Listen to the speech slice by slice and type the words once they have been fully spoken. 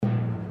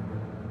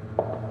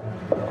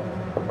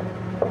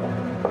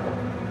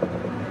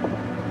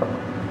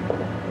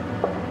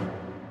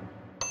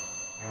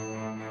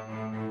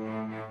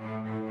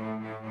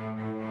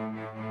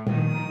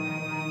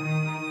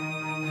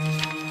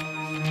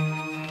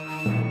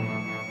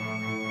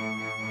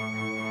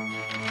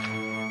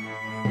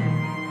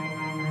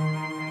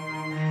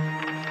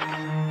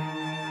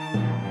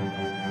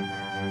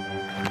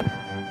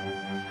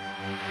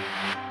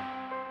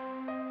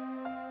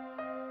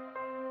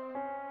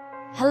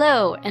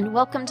Hello, and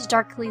welcome to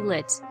Darkly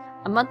Lit,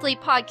 a monthly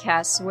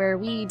podcast where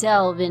we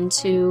delve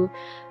into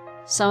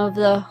some of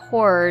the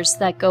horrors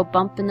that go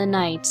bump in the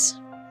night.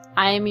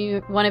 I am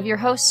one of your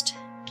hosts,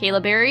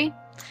 Kayla Berry,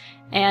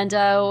 and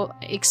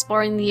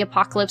exploring the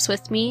apocalypse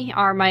with me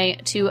are my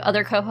two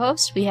other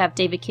co-hosts. We have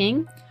David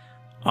King.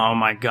 Oh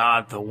my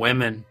god, the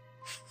women.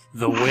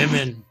 The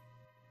women.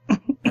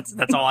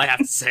 That's all I have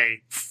to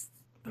say.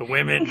 The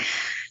women.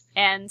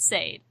 And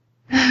Sade.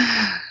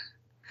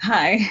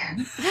 Hi.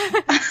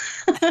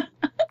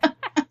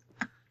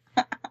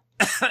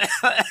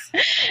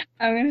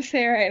 I'm gonna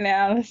say right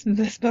now,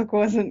 this book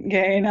wasn't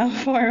gay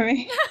enough for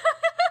me.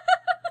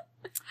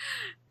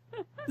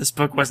 This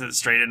book wasn't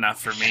straight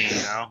enough for me, you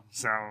know?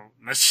 So...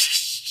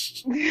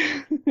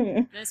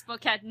 This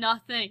book had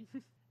nothing.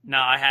 No,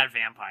 I had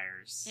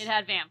vampires. It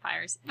had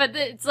vampires. But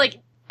it's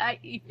like...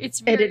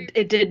 it's very...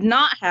 It did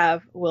not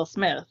have Will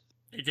Smith.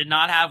 It did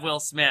not have Will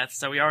Smith,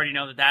 so we already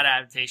know that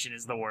adaptation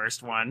is the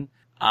worst one.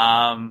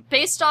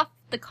 Based off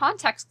the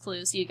context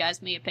clues you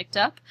guys may have picked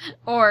up,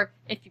 or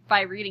if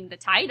by reading the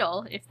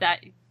title, if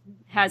that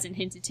hasn't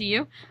hinted to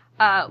you,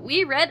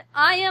 we read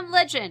I Am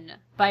Legend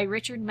by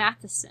Richard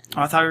Matheson.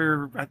 Oh, I thought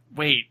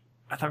we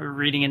were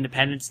reading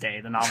Independence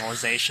Day, the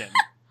novelization.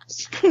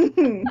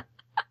 Damn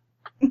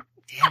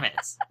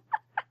it.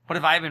 What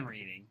have I been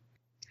reading?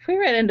 If we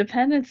read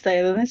Independence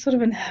Day, then this would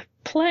have been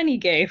plenty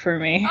gay for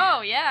me.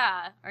 Oh,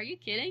 yeah. Are you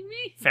kidding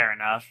me? Fair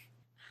enough.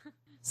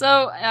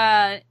 So,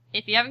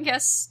 if you haven't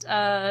guessed,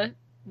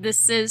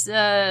 this is,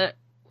 I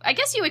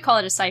guess you would call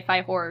it a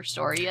sci-fi horror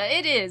story.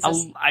 It is.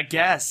 I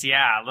guess,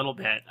 yeah, a little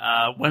bit.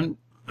 When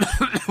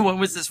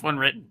was this one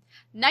written?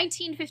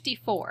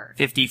 1954.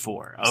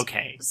 54,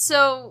 okay.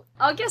 So,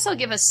 I guess I'll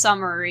give a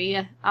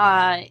summary.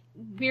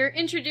 We're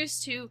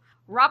introduced to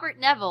Robert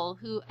Neville,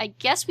 who I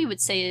guess we would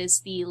say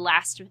is the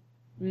last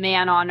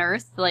man on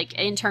Earth, like,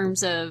 in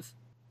terms of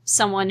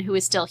someone who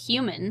is still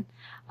human.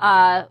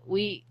 A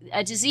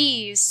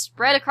disease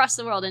spread across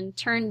the world and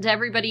turned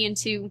everybody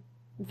into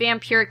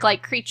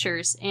vampiric-like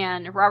creatures,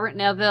 and Robert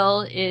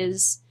Neville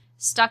is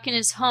stuck in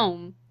his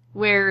home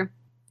where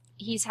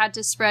he's had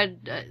to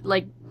spread,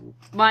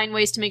 find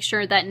ways to make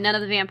sure that none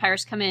of the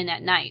vampires come in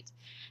at night.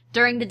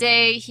 During the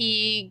day,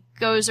 he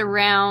goes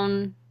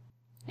around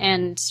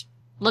and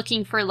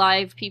looking for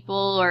live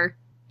people, or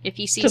if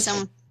he sees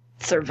someone...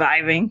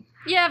 Surviving.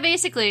 Yeah,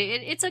 basically.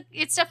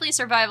 It's definitely a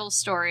survival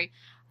story.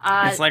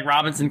 It's like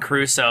Robinson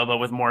Crusoe, but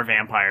with more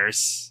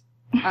vampires.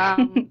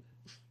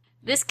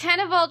 This kind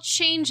of all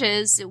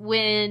changes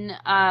when,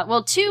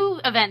 two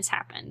events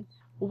happen.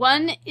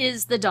 One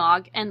is the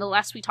dog, and the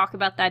less we talk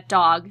about that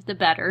dog, the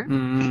better.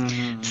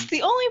 It's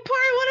the only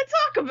part I want to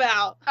talk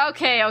about.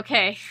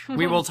 Okay.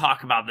 We will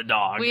talk about the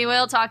dog. We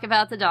will talk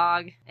about the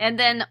dog. And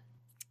then,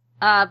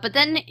 but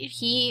then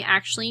he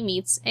actually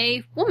meets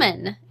a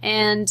woman,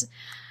 and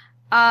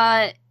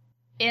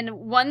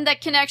one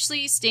that can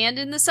actually stand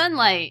in the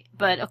sunlight.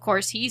 But, of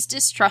course, he's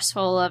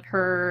distrustful of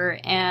her,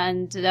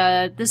 and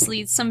this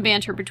leads some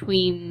banter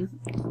between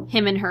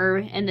him and her.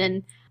 And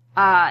then,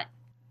 at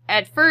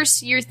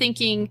first, you're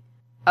thinking,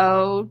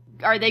 oh,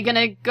 are they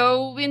gonna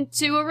go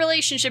into a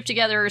relationship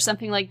together or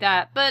something like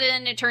that? But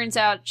then it turns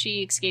out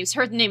she escapes.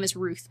 Her name is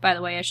Ruth, by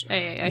the way. I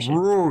should...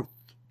 Ruth.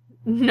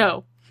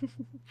 No.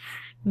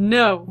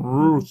 No.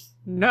 Ruth.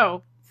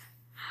 No.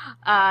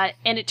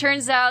 And it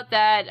turns out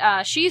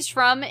that she's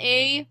from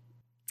a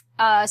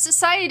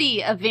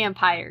society of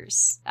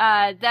vampires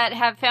that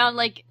have found,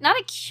 not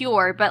a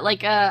cure, but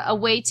a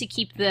way to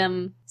keep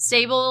them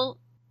stable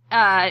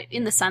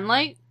in the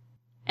sunlight.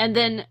 And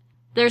then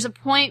there's a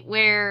point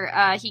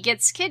where he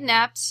gets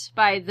kidnapped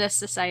by the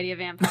Society of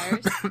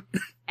Vampires,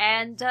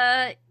 and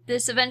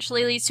this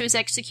eventually leads to his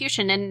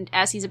execution. And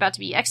as he's about to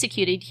be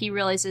executed, he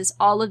realizes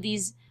all of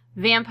these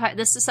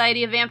the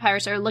Society of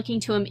Vampires are looking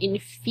to him in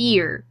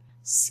fear,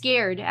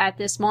 scared at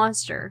this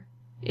monster.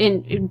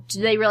 And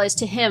they realize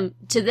to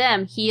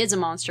them, he is a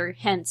monster,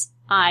 hence,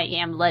 I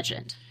am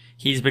legend.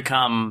 He's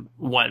become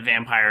what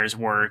vampires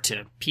were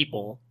to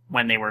people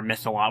when they were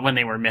myths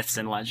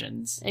and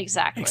legends.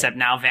 Exactly. Except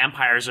now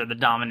vampires are the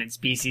dominant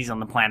species on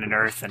the planet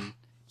Earth, and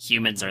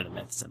humans are the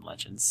myths and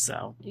legends,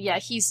 so... Yeah,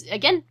 he's,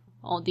 again,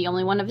 the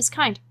only one of his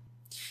kind.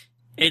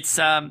 It's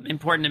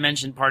important to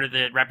mention part of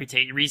the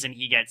reason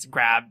he gets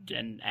grabbed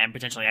and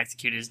potentially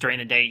executed is during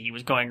the day he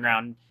was going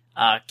around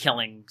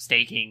killing,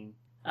 staking,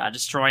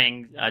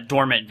 destroying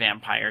dormant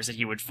vampires that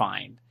he would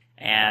find.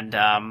 And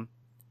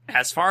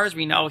as far as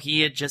we know,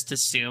 he had just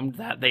assumed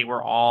that they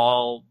were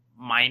all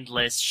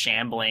mindless,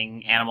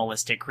 shambling,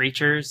 animalistic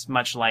creatures,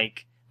 much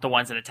like the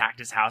ones that attacked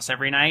his house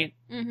every night.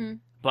 Mm-hmm.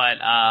 But,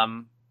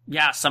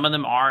 yeah, some of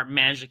them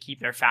managed to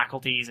keep their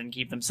faculties and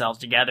keep themselves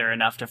together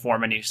enough to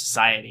form a new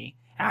society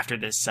after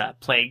this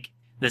plague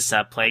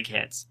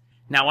hits.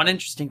 Now, one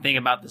interesting thing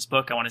about this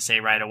book I want to say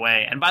right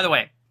away, and by the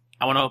way,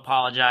 I want to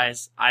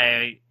apologize.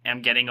 I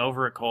am getting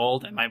over a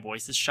cold and my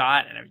voice is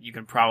shot, and you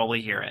can probably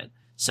hear it.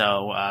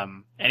 So,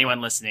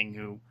 anyone listening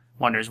who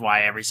wonders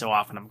why every so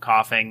often I'm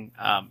coughing,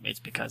 it's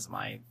because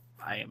I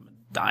am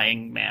a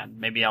dying man.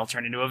 Maybe I'll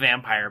turn into a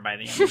vampire by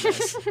the end of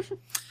this.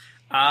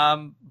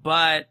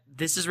 But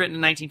this is written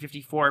in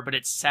 1954, but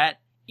it's set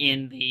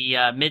in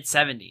the mid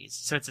 70s.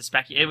 So it's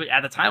at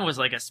the time was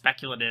like a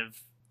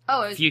speculative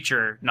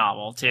future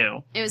novel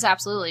too. It was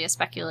absolutely a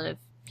speculative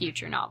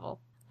future novel.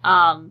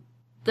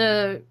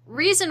 The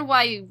reason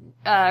why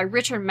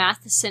Richard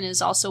Matheson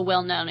is also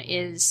well known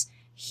is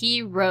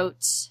he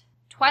wrote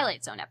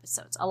Twilight Zone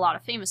episodes, a lot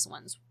of famous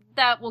ones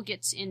that we'll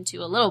get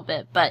into a little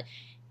bit, but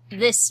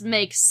this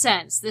makes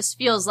sense. This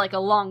feels like a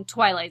long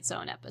Twilight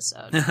Zone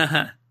episode.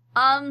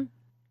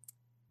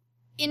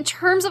 In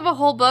terms of a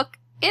whole book,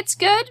 it's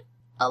good.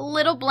 A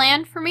little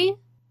bland for me,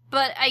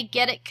 but I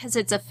get it because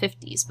it's a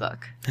 50s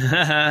book.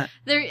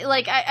 There,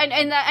 like,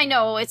 I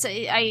know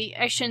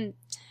I shouldn't.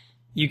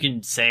 You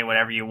can say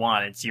whatever you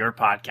want. It's your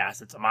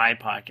podcast. It's my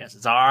podcast.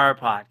 It's our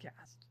podcast.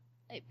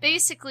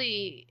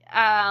 Basically,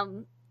 I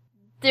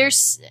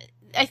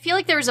feel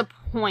like there was a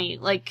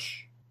point, like,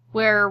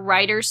 where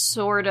writers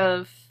sort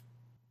of,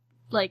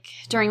 like,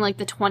 during, like,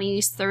 the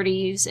 20s,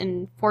 30s,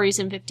 and 40s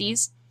and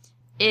 50s,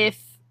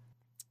 if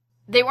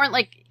they weren't,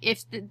 like,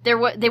 they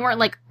weren't,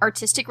 like,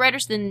 artistic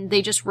writers, then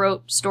they just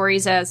wrote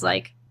stories as,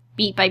 like,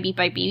 beat by beat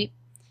by beat.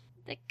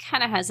 It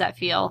kind of has that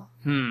feel.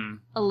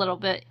 A little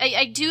bit.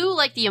 I do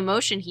like the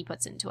emotion he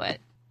puts into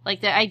it.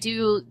 Like,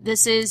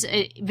 this is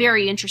a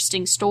very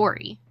interesting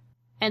story.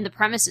 And the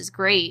premise is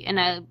great,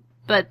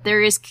 but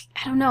there is,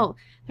 I don't know,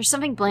 there's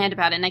something bland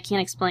about it, and I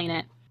can't explain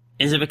it.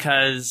 Is it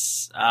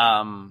because,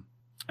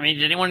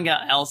 did anyone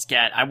else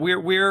get,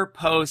 we're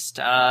post,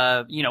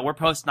 we're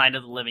post Night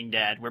of the Living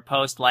Dead. We're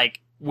post, like,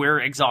 we're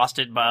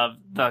exhausted by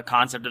the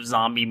concept of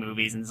zombie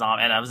movies and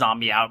a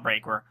zombie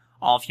outbreak where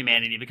all of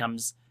humanity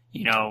becomes,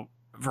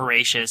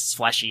 voracious,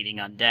 flesh-eating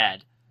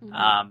undead.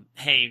 Mm-hmm.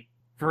 Hey,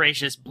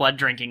 voracious,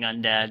 blood-drinking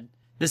undead.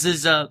 This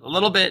is a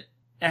little bit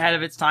ahead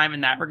of its time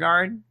in that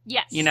regard.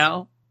 Yes.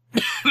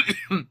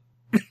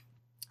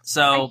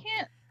 So,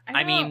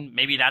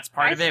 maybe that's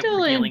part of it. I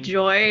still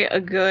enjoy a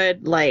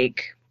good,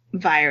 like,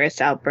 virus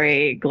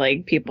outbreak,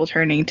 like people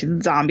turning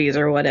to zombies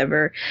or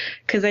whatever.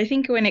 Because I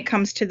think when it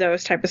comes to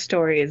those type of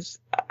stories,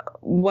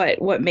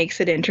 what makes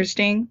it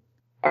interesting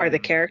are the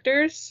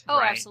characters. Oh,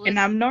 right. Absolutely. And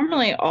I'm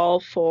normally all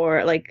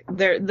for, like,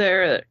 they're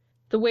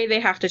the way they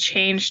have to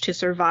change to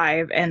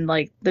survive and,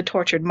 like, the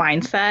tortured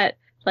mindset.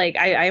 Like,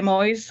 I'm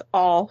always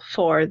all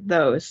for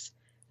those,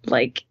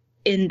 like,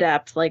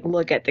 in-depth, like,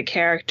 look at the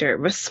character.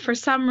 But for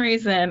some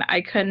reason,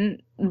 I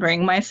couldn't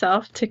bring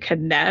myself to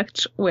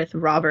connect with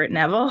Robert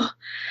Neville.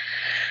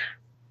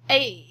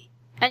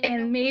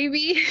 And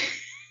maybe...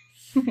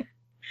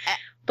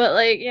 But,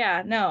 like,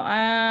 yeah, no.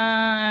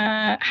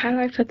 How do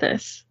I put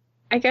this?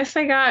 I guess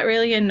I got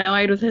really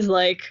annoyed with his,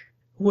 like,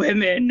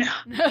 women.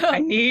 I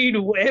need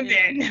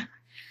women.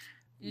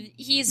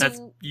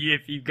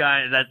 If you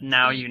got that,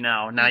 now you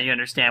know. Now you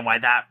understand why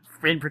that,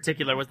 in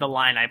particular, was the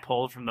line I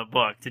pulled from the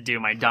book to do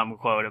my dumb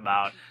quote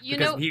about.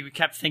 Because he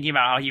kept thinking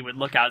about how he would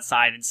look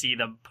outside and see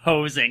them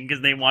posing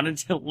because they wanted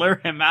to lure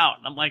him out.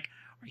 And I'm like,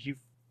 are you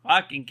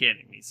fucking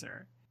kidding me,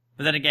 sir?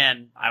 But then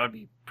again, I would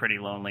be pretty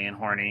lonely and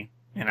horny,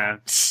 if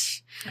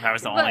I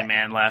was the only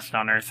man left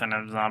on Earth in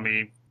a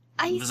zombie...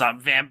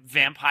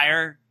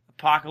 vampire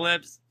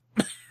apocalypse.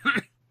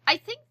 I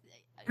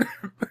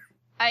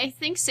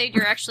think Sade,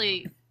 you're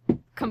actually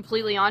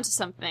completely onto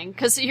something.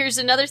 Because here's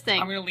another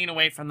thing. I'm gonna lean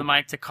away from the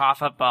mic to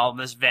cough up all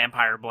this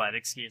vampire blood.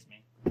 Excuse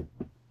me.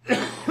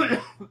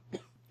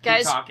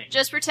 Guys,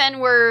 just pretend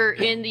we're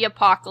in the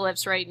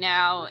apocalypse right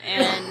now,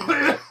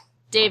 and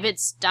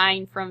David's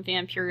dying from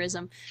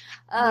vampirism.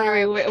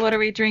 What are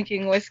we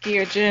drinking? Whiskey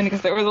or gin?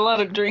 Because there was a lot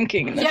of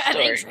drinking in this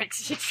story.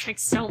 They drink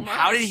so much.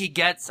 How did he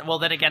get... Well,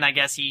 then again, I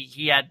guess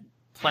he had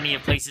plenty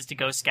of places to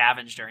go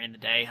scavenge during the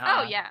day,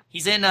 huh? Oh, yeah.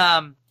 He's in,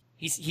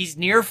 he's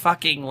near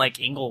fucking, like,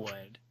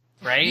 Inglewood,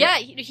 right? Yeah,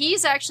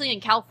 he's actually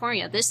in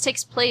California. This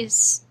takes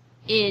place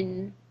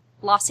in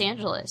Los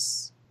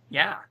Angeles.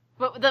 Yeah.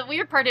 But the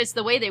weird part is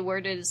the way they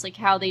word it is, like,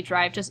 how they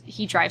drive.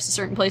 He drives to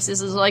certain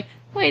places is like,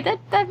 wait,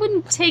 that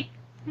wouldn't take...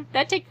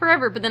 That'd take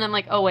forever. But then I'm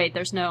like, oh, wait,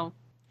 there's no...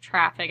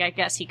 traffic. I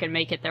guess he could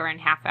make it there in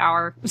half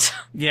hour.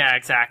 Yeah,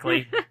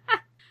 exactly.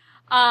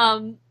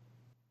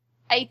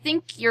 I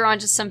think you're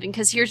onto something,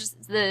 because here's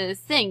the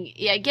thing.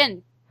 Yeah,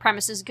 again,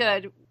 premise is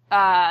good.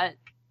 I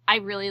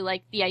really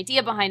like the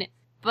idea behind it,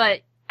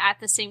 but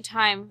at the same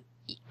time,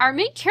 our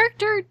main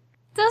character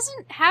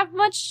doesn't have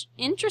much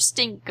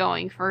interesting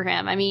going for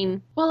him. I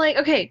mean... Well, like,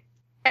 okay,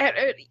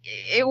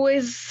 it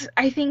was,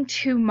 I think,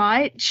 too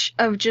much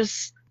of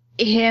just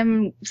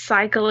him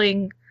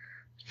cycling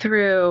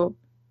through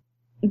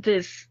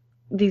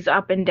these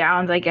up and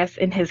downs, I guess,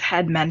 in his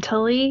head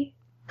mentally,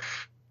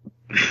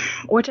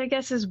 which I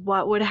guess is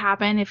what would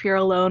happen if you're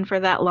alone for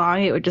that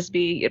long. It would just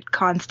be a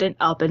constant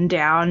up and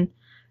down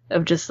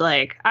of just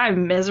like,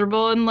 I'm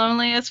miserable and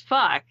lonely as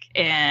fuck,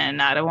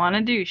 and I don't want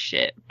to do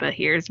shit, but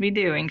here's me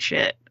doing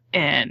shit,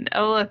 and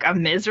oh look,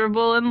 I'm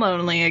miserable and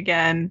lonely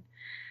again.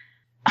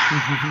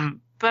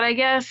 But I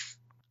guess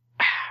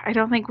I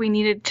don't think we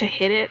needed to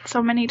hit it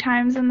so many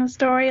times in the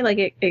story.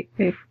 Like, it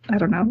I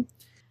don't know.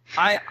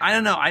 I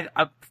don't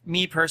know.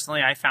 Me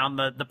personally, I found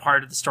the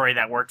part of the story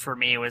that worked for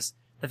me was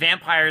the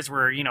vampires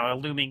were, a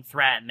looming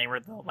threat, and they were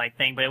the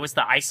thing, but it was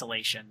the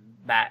isolation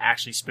that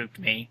actually spooked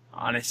me,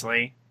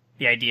 honestly.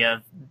 The idea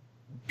of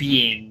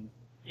being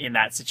in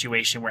that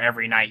situation where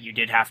every night you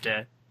did have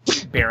to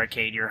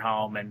barricade your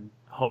home and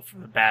hope for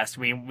the best.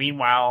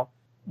 Meanwhile,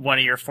 one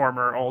of your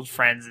former old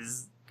friends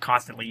is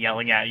constantly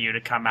yelling at you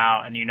to come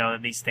out, and you know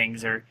that these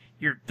things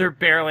they're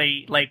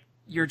barely,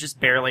 you're just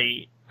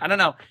barely, I don't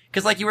know,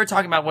 because you were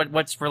talking about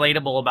what's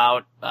relatable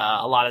about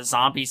a lot of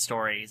zombie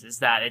stories is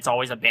that it's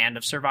always a band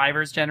of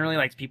survivors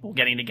generally, people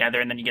getting together,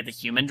 and then you get the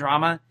human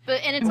drama.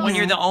 And it's When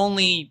you're the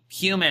only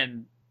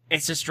human,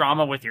 it's just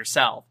drama with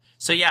yourself.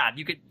 So yeah,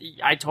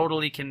 I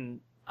totally can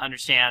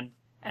understand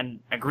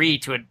and agree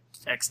to an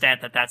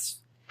extent that that's,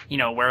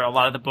 where a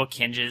lot of the book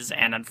hinges,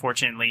 and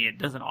unfortunately it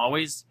doesn't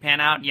always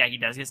pan out. Yeah, he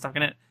does get stuck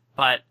in it,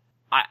 but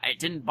it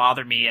didn't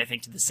bother me, I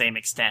think, to the same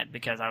extent,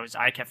 because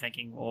I kept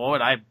thinking, well, what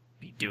would I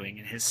be doing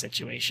in his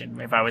situation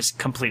if I was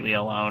completely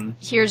alone?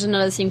 Here's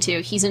another thing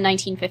too. He's a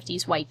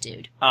 1950s white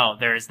dude. Oh,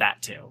 there is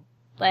that too.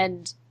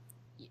 And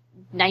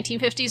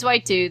 1950s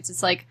white dudes,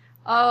 it's like,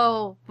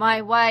 oh,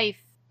 my wife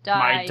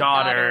died. My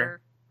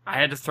daughter. I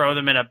had to throw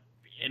them in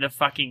a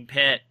fucking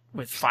pit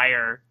with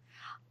fire.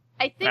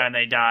 I think, and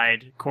they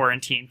died.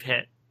 Quarantine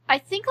pit. I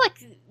think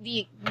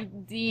the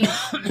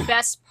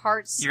best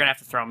parts. You're gonna have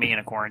to throw me in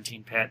a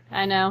quarantine pit.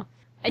 I know.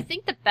 I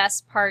think the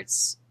best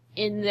parts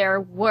in there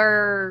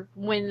were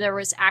when there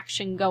was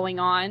action going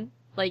on.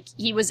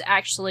 He was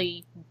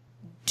actually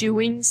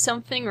doing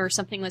something, or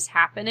something was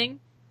happening,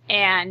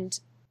 and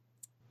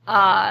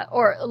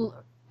or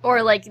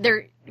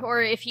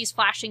if he's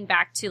flashing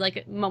back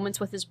to moments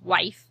with his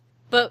wife.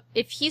 But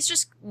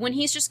when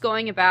he's just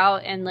going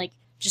about and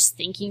just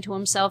thinking to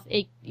himself,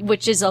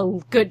 which is a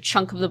good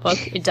chunk of the book,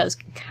 it does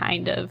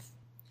kind of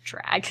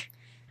drag.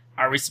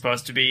 Are we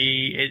supposed to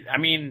be?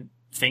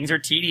 Things are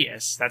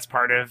tedious. That's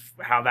part of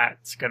how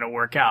that's going to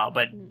work out,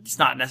 but it's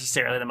not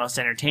necessarily the most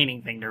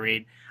entertaining thing to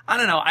read. I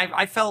don't know.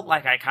 I felt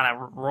like I kind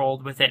of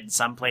rolled with it in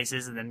some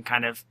places, and then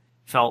kind of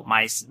felt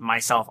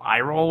myself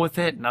eye roll with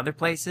it in other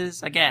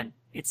places. Again,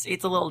 it's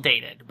a little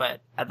dated,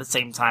 but at the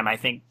same time, I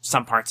think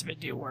some parts of it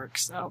do work.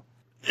 So.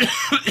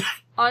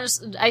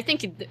 Honestly, I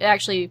think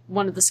actually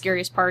one of the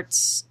scariest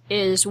parts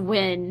is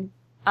when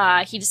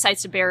he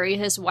decides to bury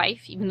his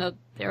wife, even though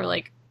they're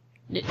like,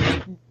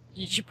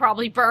 you should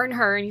probably burn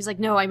her, and he's like,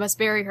 no, I must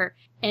bury her,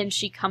 and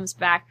she comes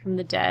back from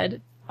the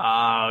dead.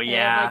 Oh,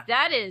 yeah. And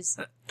that is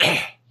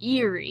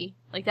eerie.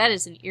 That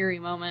is an eerie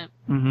moment.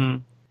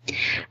 Mm-hmm.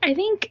 I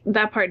think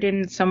that part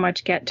didn't so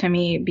much get to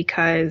me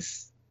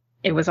because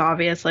it was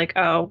obvious,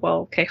 oh, well,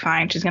 okay,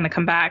 fine, she's going to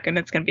come back and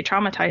it's going to be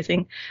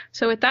traumatizing.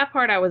 So with that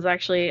part, I was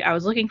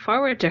looking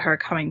forward to her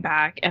coming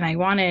back, and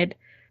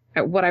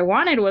what I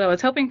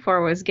was hoping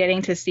for was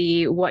getting to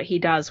see what he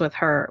does with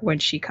her when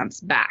she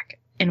comes back.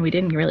 And we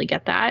didn't really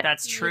get that.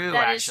 That's true,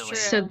 that actually.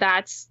 Is true. So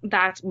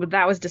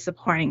that was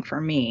disappointing for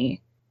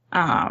me.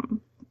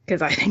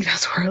 Because I think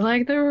that's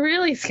where the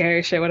really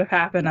scary shit would have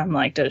happened. I'm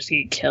like, does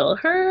he kill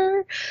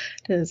her?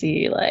 Does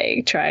he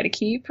try to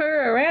keep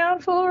her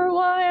around for a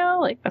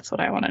while? That's what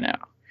I want to know.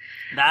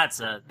 That's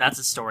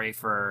a story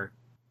for.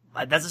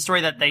 That's a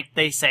story that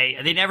they say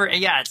they never.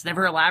 Yeah, it's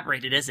never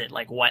elaborated, is it?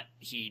 What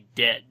he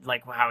did,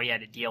 how he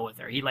had to deal with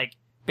her. He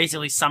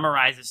basically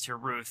summarizes to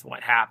Ruth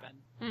what happened.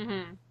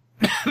 Mm-hmm.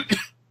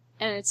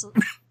 And it's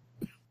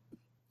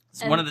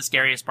one of the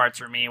scariest parts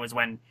for me was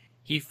when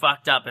he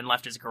fucked up and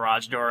left his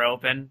garage door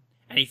open,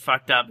 and he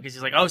fucked up because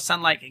he's like, oh,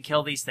 sunlight can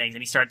kill these things,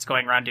 and he starts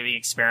going around doing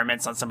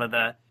experiments on some of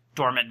the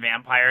dormant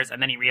vampires,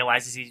 and then he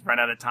realizes he's run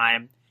out of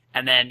time,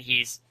 and then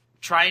he's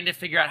trying to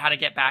figure out how to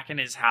get back in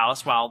his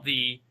house while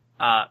the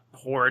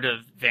horde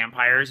of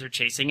vampires are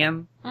chasing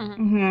him.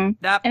 Mm-hmm.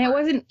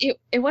 And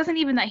it wasn't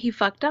even that he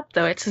fucked up,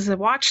 though. It's his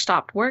watch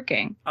stopped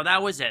working. Oh,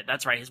 that was it.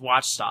 That's right. His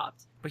watch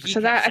stopped. But he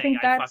so kept that, saying,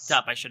 I fucked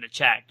up. I should have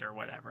checked or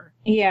whatever.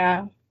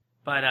 Yeah.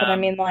 But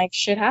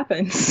shit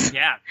happens.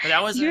 Yeah, but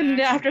that was even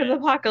after the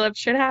apocalypse,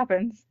 shit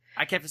happens.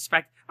 I kept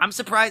I'm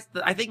surprised.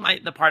 I think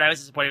the part I was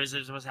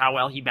disappointed was how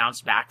well he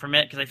bounced back from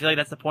it, because I feel like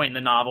that's the point in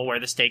the novel where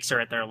the stakes are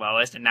at their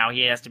lowest, and now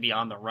he has to be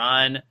on the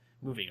run,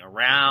 moving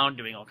around,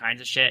 doing all kinds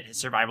of shit. His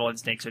survival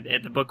instincts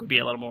the book would be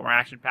a little more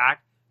action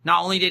packed.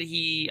 Not only did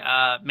he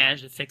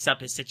manage to fix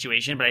up his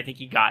situation, but I think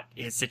he got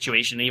his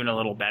situation even a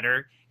little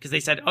better, because they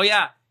said, oh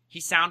yeah,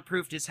 he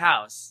soundproofed his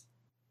house.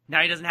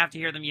 Now he doesn't have to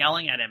hear them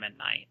yelling at him at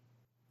night.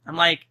 I'm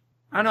like,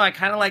 I don't know, I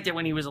kind of liked it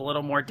when he was a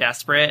little more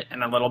desperate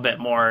and a little bit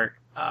more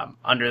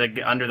under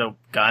the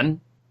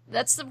gun.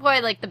 That's the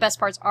way, the best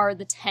parts are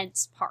the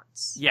tense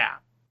parts. Yeah.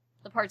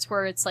 The parts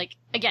where it's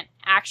again,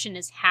 action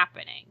is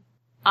happening.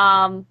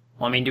 Well,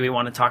 do we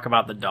want to talk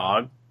about the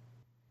dog?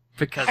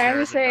 Because I have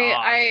to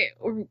say,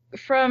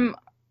 from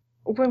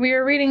when we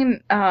were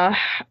reading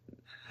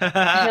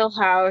Hill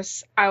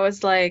House, I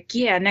was like,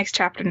 yeah, next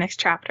chapter.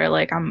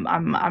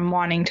 I'm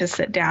wanting to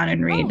sit down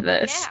and read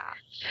this. Yeah.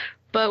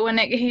 But when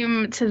it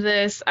came to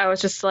this, I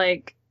was just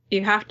like,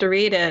 you have to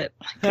read it.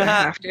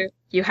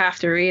 You have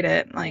to read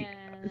it.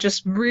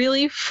 Just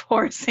really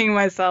forcing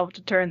myself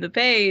to turn the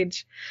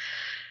page.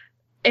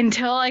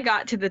 until I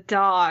got to the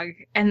dog,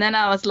 and then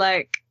I was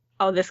like,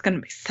 oh, this is gonna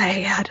be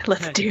sad.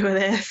 Let's do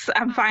this.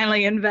 I'm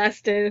finally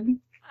invested.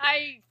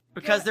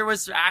 Because there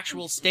was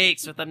actual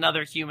stakes with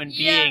another human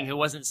being who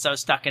wasn't so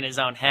stuck in his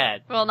own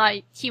head. Well, not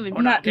human.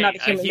 Well, not a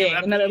human being,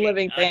 another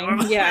living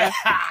thing. Yeah.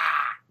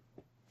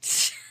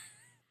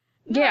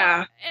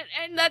 Yeah.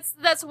 And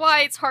that's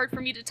why it's hard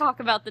for me to talk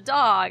about the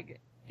dog,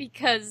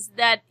 because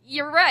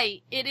you're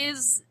right. It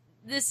is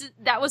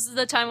that was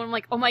the time when I'm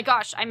like, oh my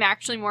gosh, I'm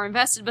actually more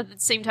invested, but at the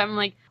same time I'm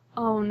like,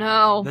 oh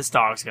no, this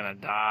dog's gonna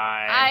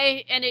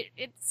die.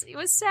 It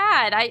was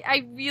sad.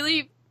 I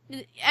really,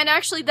 and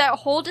actually that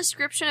whole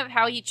description of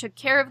how he took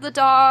care of the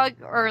dog,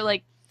 or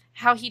like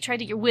how he tried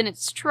to win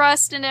its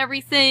trust and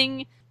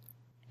everything,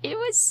 it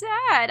was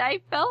sad.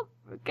 I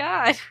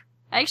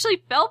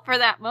actually felt for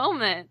that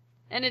moment.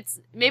 And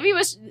maybe it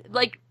was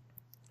like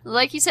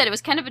you said, it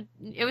was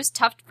it was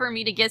tough for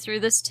me to get through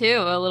this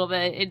too, a little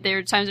bit. There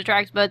were times of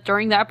tracks, but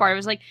during that part, I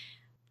was like,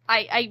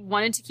 I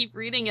wanted to keep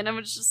reading, and I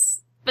was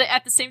just, but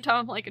at the same time,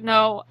 I'm like,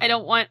 no, I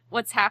don't want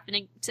what's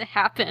happening to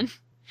happen.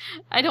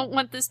 I don't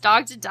want this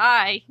dog to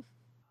die.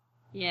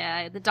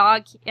 Yeah, the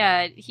dog,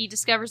 he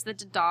discovers that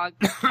the dog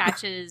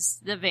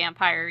catches the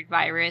vampire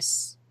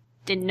virus.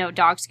 Didn't know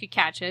dogs could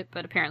catch it,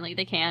 but apparently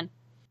they can.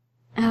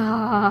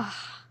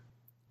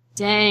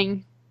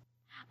 Dang.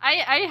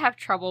 I have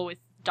trouble with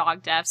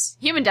dog deaths.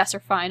 Human deaths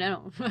are fine. I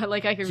don't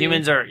I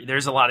can.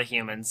 There's a lot of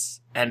humans,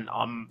 and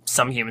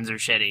some humans are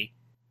shitty.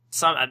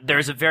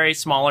 There's a very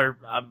smaller,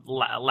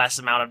 less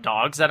amount of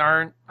dogs that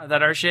are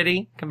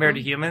shitty compared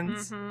to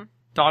humans. Mm-hmm.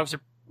 Dogs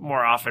are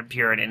more often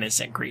pure and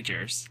innocent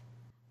creatures.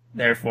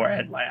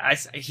 Therefore,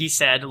 he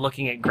said,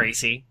 looking at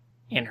Gracie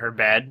in her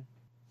bed,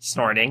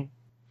 snorting.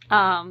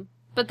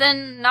 But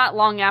then not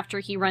long after,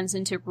 he runs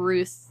into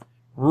Ruth.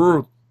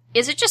 Ruth.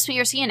 Is it just me,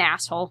 or is he an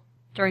asshole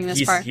during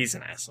this part? He's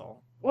an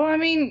asshole. Well, I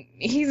mean,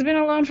 he's been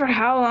alone for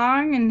how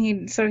long, and he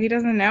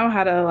doesn't know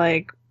how to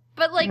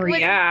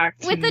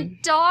react. With the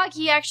dog,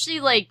 he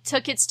actually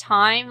took its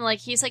time.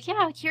 He's like,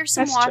 yeah, here's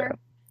some That's water. true.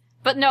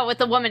 But no, with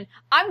the woman,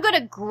 I'm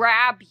gonna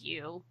grab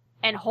you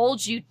and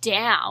hold you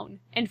down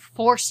and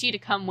force you to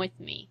come with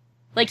me.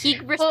 He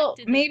respected. Well,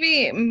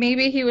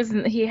 maybe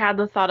he had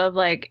the thought of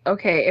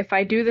okay, if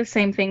I do the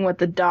same thing with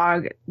the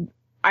dog,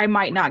 I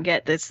might not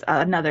get this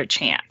another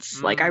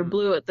chance. I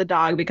blew at the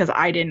dog because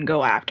I didn't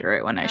go after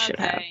it when I should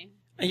have.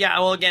 Yeah,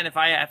 well, again, if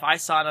I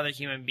saw another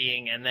human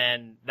being, and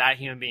then that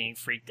human being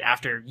freaked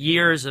after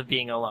years of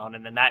being alone,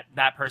 and then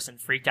that person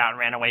freaked out and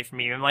ran away from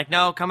me, I'm like,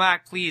 no, come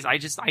back, please. I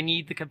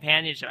need the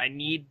companionship. I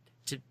need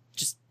to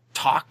just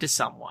talk to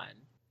someone.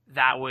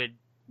 That would,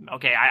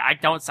 okay. I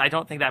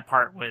don't think that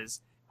part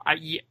was.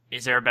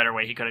 Is there a better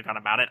way he could have gone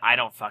about it? I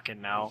don't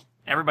fucking know.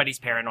 Everybody's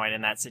paranoid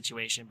in that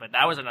situation, but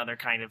that was another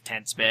kind of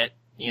tense bit.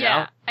 You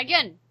know?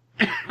 Again,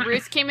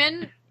 Ruth came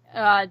in.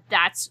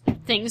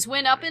 Things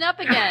went up and up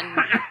again.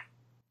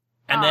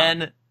 And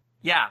then,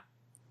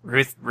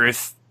 Ruth. I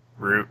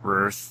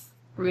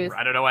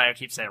don't know why I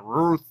keep saying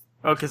Ruth.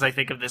 Oh, because I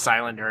think of this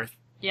island Earth.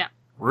 Yeah.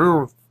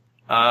 Ruth.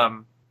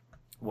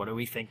 What do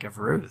we think of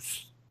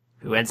Ruth?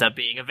 Who ends up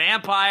being a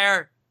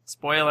vampire?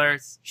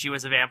 Spoilers. She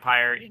was a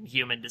vampire in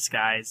human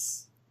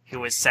disguise who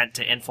was sent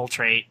to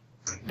infiltrate,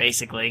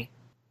 basically.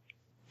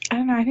 I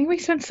don't know. I think we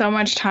spent so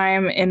much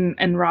time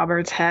in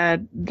Robert's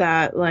head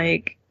that,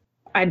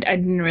 I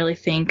didn't really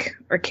think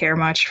or care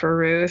much for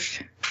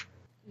Ruth.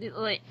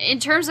 In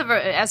terms of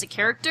as a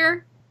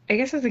character? I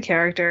guess as a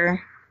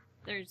character.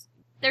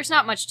 There's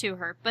not much to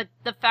her, but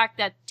the fact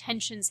that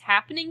tension's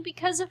happening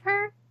because of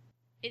her,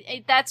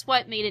 that's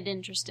what made it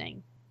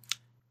interesting.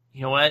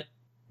 You know what?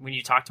 When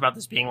you talked about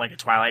this being a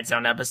Twilight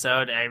Zone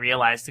episode, I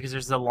realized because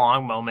there's the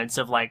long moments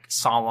of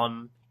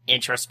solemn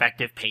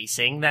introspective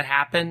pacing that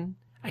happen.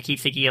 I keep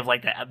thinking of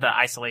the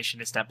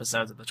isolationist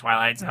episodes of the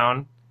Twilight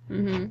Zone.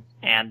 Mm-hmm.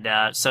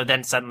 And so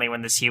then suddenly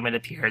when this human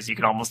appears, you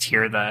can almost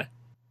hear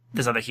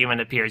this other human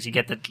appears. You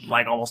get the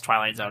almost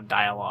Twilight Zone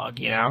dialogue,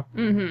 you know?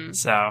 Mm-hmm.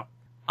 So,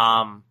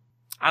 I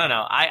don't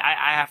know.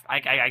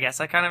 I guess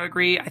I kind of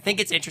agree. I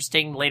think it's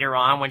interesting later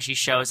on when she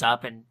shows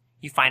up and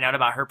you find out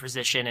about her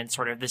position in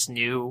sort of this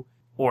new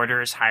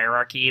order's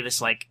hierarchy,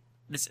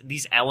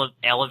 these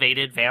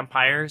elevated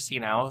vampires, you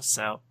know,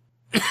 so.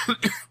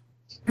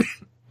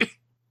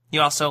 You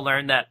also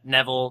learn that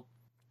Neville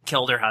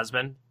killed her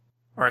husband,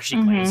 or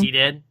she claims he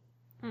did.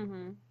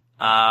 Mm-hmm.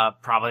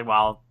 Probably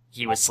while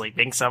he was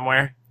sleeping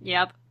somewhere.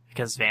 Yep.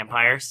 Because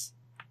vampires.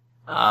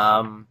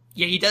 Yeah,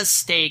 he does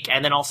stake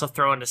and then also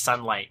throw into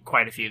sunlight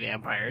quite a few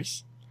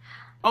vampires.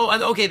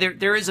 Oh, okay,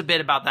 there is a bit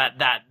about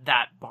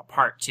that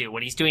part too,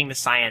 when he's doing the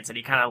science and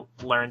he kind of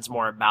learns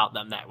more about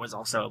them. That was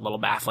also a little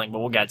baffling, but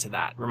we'll get to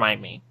that.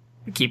 Remind me.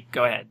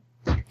 Go ahead,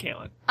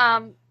 Caitlin.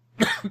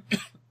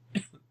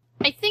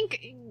 I think,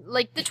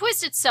 the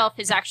twist itself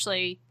is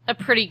actually a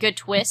pretty good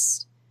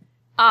twist.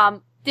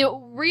 The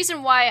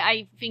reason why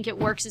I think it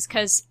works is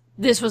because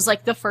this was,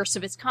 the first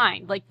of its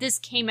kind. This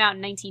came out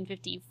in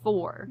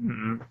 1954.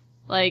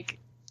 Mm-hmm.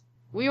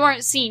 We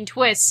weren't seeing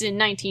twists in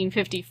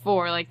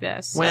 1954 like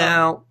this. So.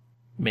 Well,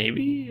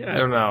 maybe? I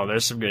don't know.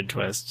 There's some good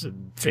twists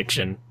in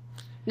fiction.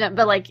 No,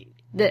 but like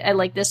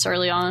this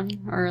early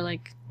on, or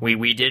like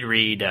We did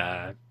read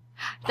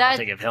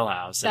Haunting of Hill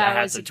House, and that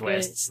had some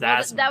twists.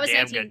 Well, that was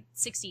damn good.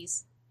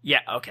 1960s. Yeah,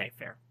 okay,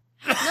 fair.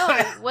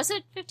 No, was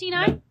it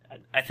 59?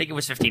 I think it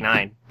was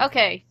 59.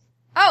 Okay.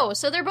 Oh,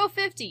 so they're both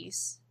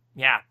 50s.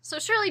 Yeah. So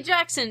Shirley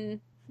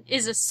Jackson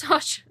is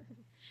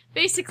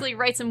basically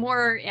writes a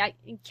more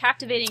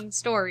captivating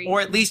story. Or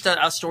at least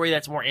a story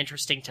that's more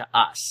interesting to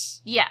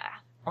us. Yeah.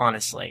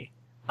 Honestly.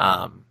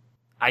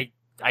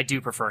 I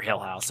do prefer Hill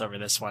House over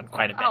this one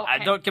quite a bit. Oh,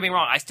 okay. Don't get me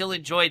wrong, I still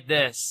enjoyed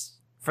this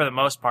for the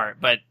most part,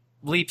 but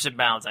leaps and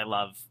bounds I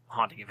love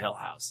Haunting of Hill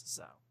House.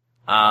 So,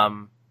 I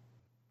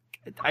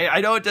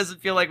know it doesn't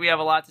feel like we have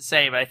a lot to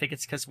say, but I think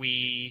it's because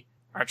we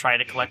are trying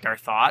to collect our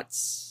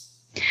thoughts.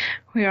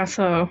 We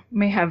also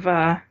may have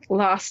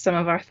lost some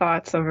of our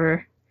thoughts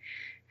over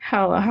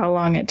how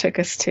long it took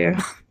us to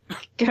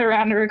get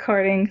around to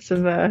recording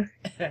some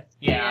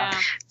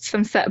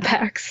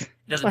setbacks. It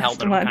doesn't help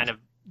that I'm kind of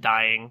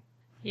dying.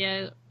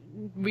 Yeah,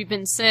 we've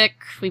been sick.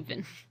 We've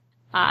been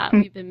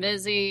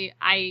busy.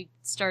 I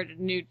started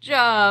a new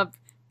job.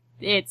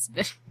 It's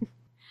been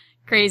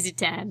crazy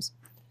times,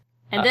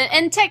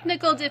 and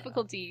technical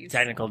difficulties.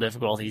 Technical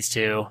difficulties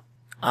too.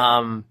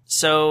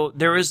 So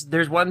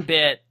there's one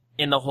bit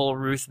in the whole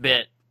Ruth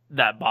bit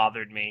that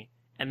bothered me,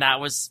 and that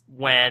was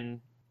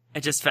when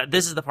it just felt.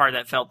 This is the part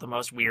that felt the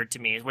most weird to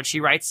me, is when she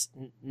writes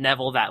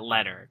Neville that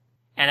letter.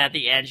 And at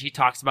the end, she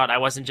talks about, I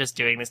wasn't just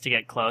doing this to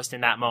get close. In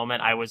that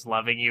moment, I was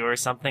loving you or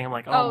something. I'm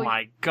like, oh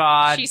my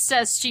God. She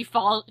says she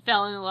fell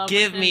in love with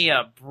him. Give me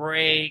a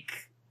break.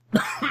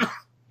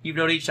 You've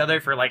known each other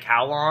for like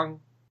how long?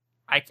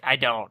 I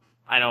don't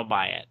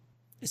buy it.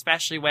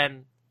 Especially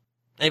when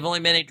they've only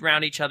been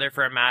around each other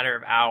for a matter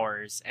of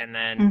hours. And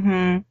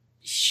then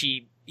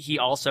he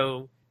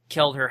also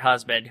killed her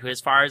husband, who as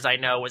far as I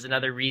know was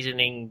another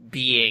reasoning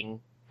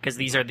being. Because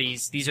these are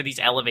these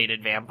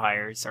elevated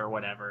vampires or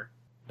whatever.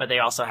 But they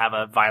also have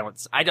a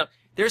violence.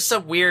 There's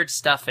some weird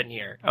stuff in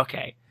here.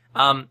 Okay.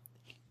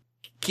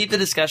 Keep the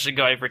discussion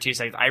going for 2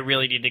 seconds. I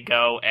really need to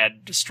go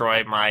and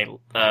destroy my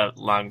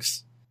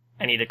lungs.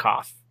 I need to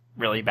cough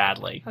really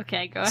badly.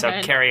 Okay, go so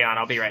ahead. So carry on.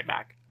 I'll be right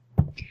back.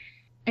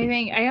 I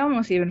think I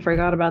almost even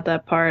forgot about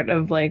that part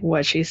of like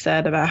what she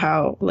said about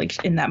how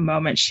like in that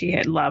moment she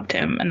had loved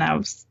him, and that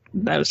was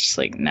just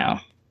like, no,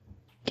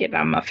 get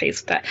out of my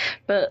face with that.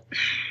 But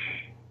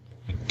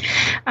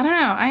I don't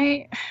know.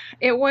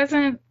 It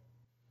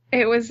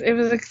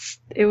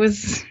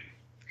was.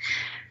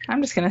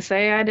 I'm just gonna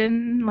say I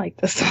didn't like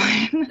this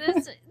one.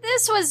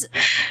 This was,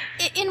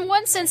 in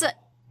one sense,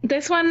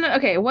 this one.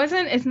 Okay,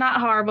 it's not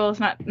horrible. It's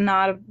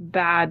not a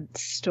bad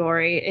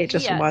story. It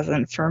just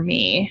wasn't for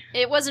me.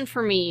 It wasn't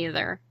for me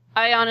either.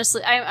 I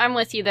honestly, I'm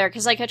with you there,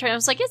 because like I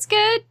was like, it's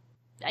good,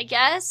 I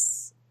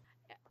guess.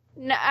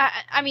 No,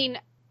 I mean,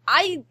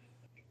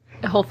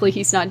 hopefully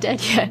he's not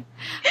dead yet.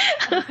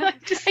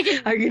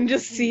 I can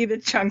just see the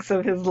chunks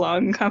of his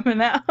lung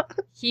coming out.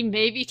 He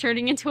may be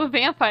turning into a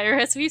vampire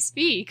as we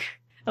speak.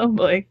 Oh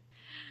boy.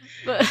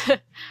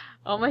 But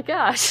oh my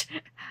gosh.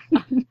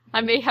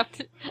 I may have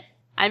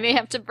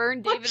to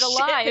burn David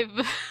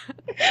alive.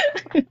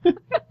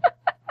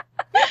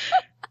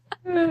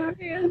 Oh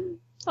man.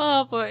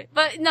 Oh boy.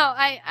 But no,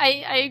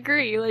 I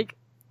agree. Like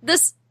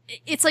this,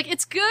 it's like,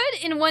 it's good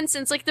in one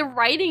sense, like the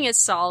writing is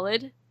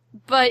solid,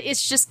 but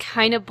it's just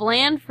kind of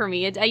bland for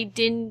me. I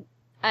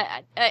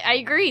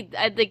agree.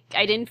 I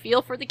didn't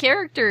feel for the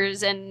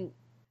characters, and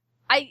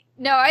I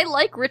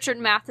like Richard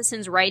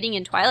Matheson's writing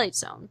in Twilight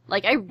Zone.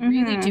 Like, I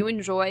really do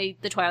enjoy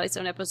the Twilight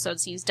Zone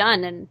episodes he's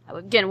done, and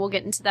again, we'll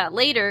get into that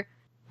later,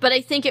 but I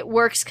think it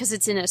works because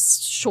it's in a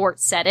short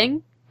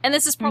setting, and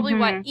this is probably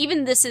why,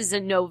 even this is a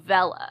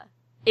novella.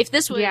 If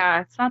this was...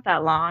 Yeah, it's not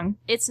that long.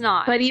 It's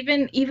not. But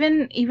even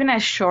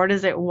as short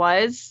as it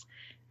was,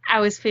 I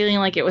was feeling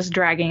like it was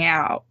dragging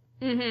out.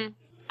 Mm-hmm.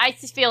 I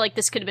feel like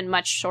this could have been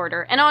much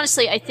shorter. And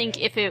honestly, I think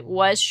if it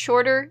was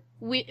shorter,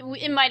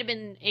 it might have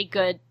been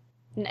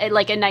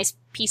a nice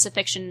piece of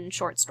fiction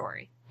short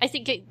story. I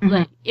think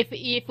like,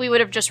 if we would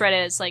have just read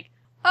it as like,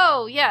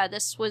 oh yeah,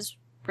 this was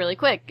really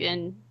quick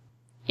and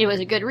it was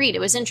a good read. It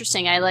was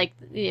interesting. I like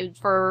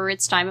for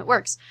its time, it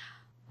works.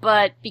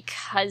 But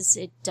because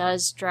it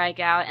does drag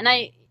out, and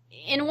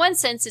in one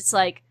sense, it's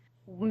like,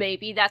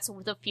 maybe that's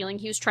the feeling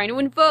he was trying to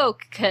invoke,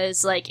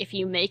 because, like, if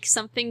you make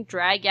something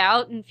drag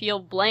out and feel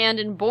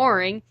bland and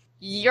boring,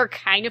 you're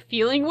kind of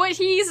feeling what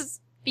he's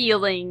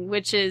feeling,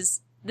 which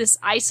is this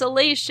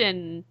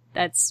isolation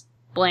that's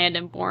bland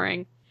and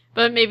boring.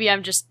 But maybe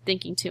I'm just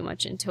thinking too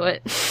much into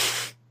it.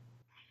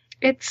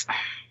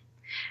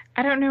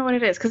 I don't know what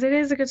it is, because it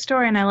is a good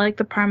story, and I like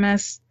the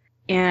premise,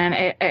 and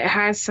it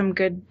has some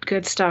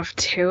good stuff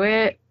to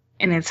it.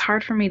 And it's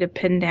hard for me to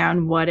pin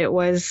down what it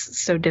was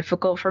so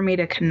difficult for me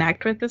to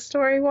connect with the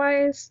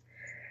story-wise.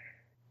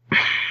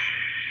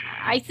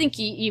 I think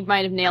you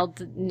might have nailed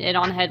it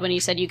on the head when you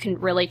said you can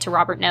relate to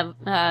Robert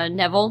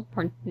Neville.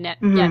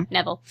 Yeah,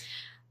 Neville.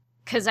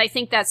 Because I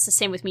think that's the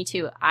same with me,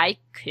 too. I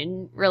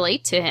couldn't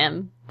relate to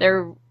him.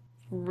 There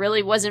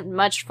really wasn't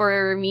much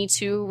for me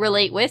to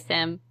relate with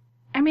him.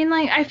 I mean,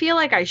 like, I feel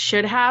like I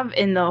should have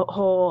in the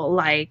whole,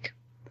 like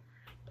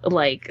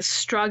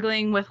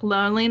struggling with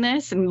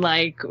loneliness and,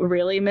 like,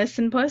 really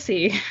missing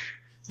pussy.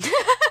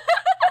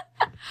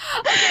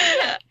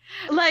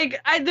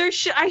 Like,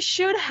 I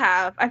should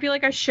have. I feel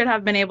like I should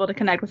have been able to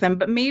connect with him,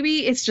 but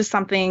maybe it's just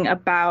something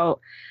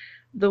about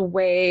the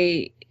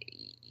way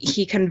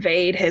he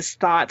conveyed his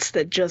thoughts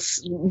that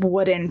just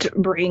wouldn't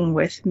bring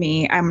with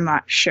me. I'm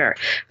not sure.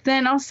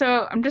 Then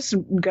also, I'm just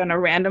gonna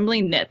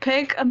randomly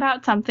nitpick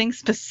about something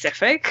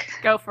specific.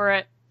 Go for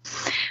it.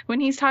 When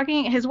he's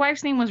talking, his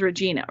wife's name was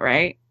Regina,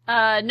 right?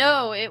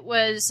 No, it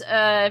was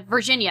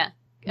Virginia.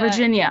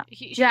 Virginia.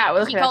 Yeah,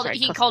 okay, he that's called right.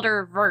 he called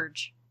her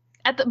Verge.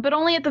 But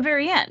only at the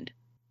very end.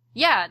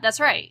 Yeah, that's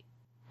right.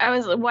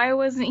 Why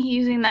wasn't he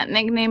using that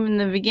nickname in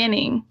the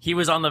beginning? He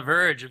was on the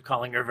verge of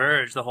calling her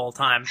Verge the whole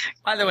time.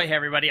 By the way, hey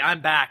everybody,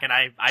 I'm back, and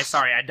I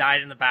sorry, I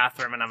died in the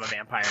bathroom, and I'm a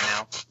vampire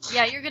now.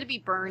 Yeah, you're gonna be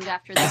burned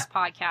after this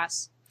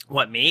podcast.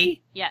 What,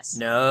 me? Yes.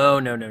 No,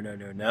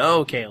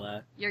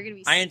 Kayla. You're gonna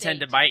be I intend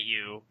to staked. bite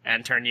you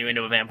and turn you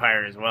into a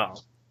vampire as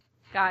well.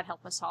 God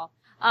help us all.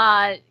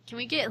 Can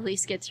we at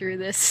least get through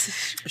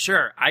this?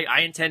 Sure,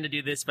 I intend to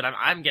do this, but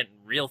I'm getting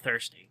real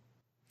thirsty.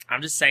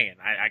 I'm just saying,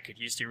 I could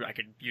use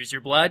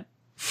your blood.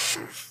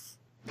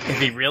 It'd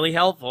be really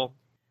helpful.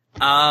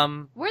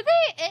 Were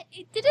they?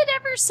 Did it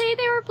ever say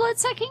they were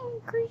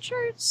blood-sucking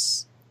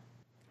creatures?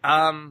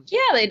 Yeah,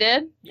 they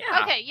did.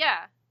 Yeah. Okay,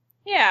 yeah.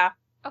 Yeah.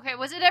 Okay,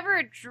 was it ever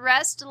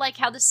addressed, like,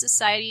 how the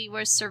society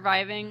was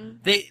surviving?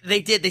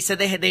 They did. They said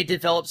they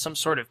developed some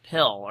sort of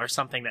pill or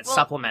something that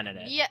supplemented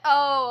it. Yeah,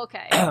 oh,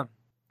 okay.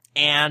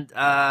 And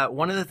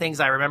one of the things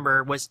I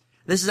remember was,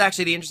 this is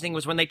actually the interesting,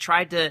 was when they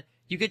tried to,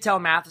 you could tell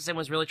Matheson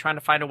was really trying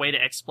to find a way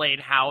to explain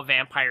how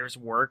vampires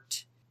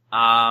worked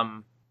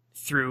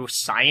through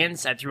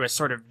science and through a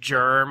sort of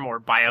germ or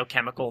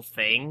biochemical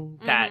thing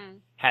that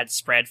had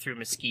spread through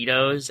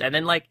mosquitoes. And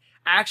then, like,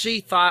 I actually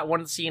thought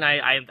one scene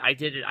I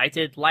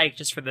did like,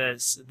 just for the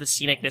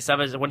scenicness of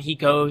it, is when he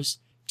goes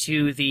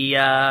to the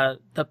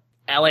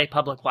LA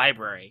Public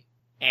Library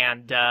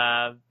and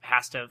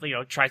has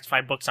to, tries to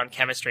find books on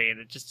chemistry, and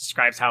it just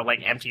describes how,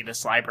 like, empty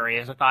this library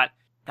is. I thought,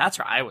 that's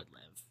where I would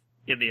live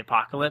in the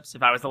apocalypse.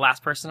 If I was the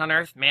last person on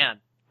Earth, man,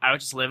 I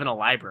would just live in a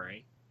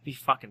library. It'd be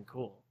fucking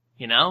cool,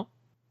 you know?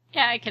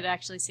 Yeah, I could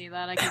actually see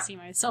that. I could see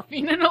myself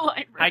being in a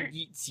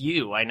library. It's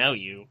you. I know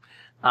you.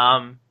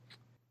 I'm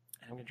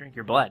gonna drink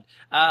your blood.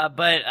 Yeah,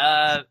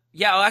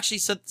 well, actually,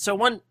 so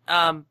one,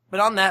 but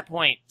on that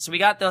point, so we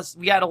got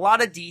a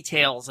lot of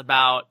details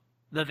about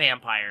the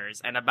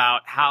vampires and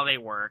about how they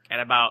work and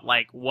about,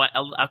 like, what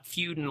a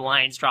few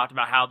lines dropped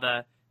about how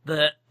the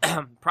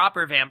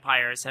proper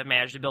vampires have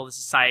managed to build a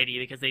society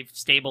because they've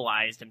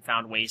stabilized and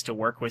found ways to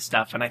work with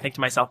stuff. And I think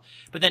to myself,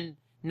 but then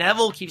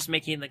Neville keeps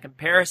making the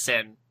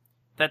comparison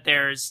that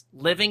there's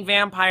living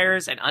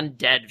vampires and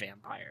undead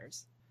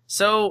vampires.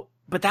 So,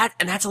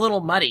 that's a little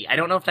muddy. I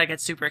don't know if that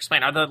gets super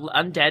explained. Are the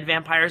undead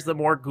vampires the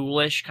more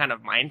ghoulish, kind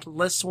of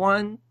mindless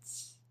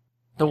ones?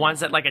 The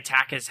ones that, like,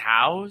 attack his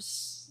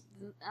house?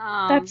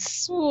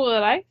 That's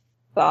what I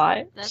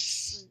thought.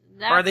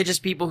 Or are they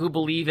just people who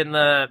believe in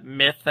the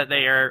myth that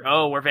they are,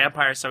 we're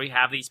vampires, so we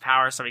have these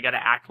powers, so we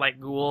gotta act like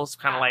ghouls?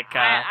 Kind of like,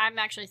 I'm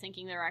actually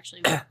thinking they're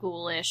actually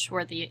ghoulish,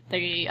 where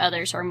the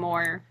others are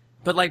more...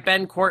 But, like,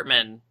 Ben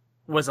Cortman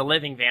was a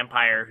living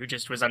vampire who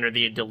just was under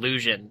the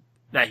delusion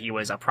that he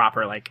was a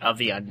proper, like, of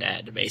the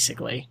undead,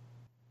 basically.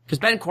 Because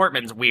Ben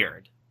Cortman's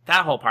weird.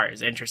 That whole part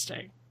is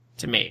interesting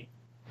to me.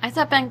 I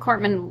thought Ben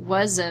Cortman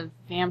was a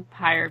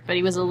vampire, but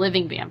he was a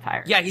living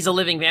vampire. Yeah, he's a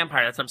living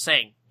vampire, that's what I'm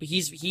saying. But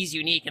he's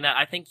unique in that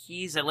I think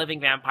he's a living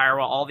vampire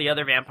while all the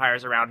other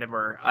vampires around him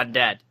are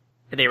undead.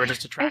 They were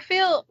just I attracted.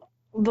 feel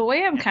the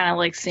way I'm kind of,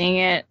 like, seeing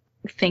it,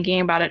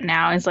 thinking about it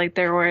now, is like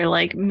there were,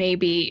 like,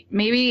 maybe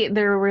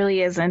there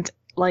really isn't,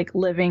 like,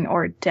 living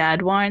or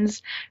dead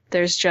ones.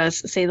 There's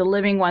just, say, the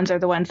living ones are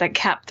the ones that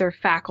kept their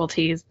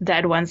faculties,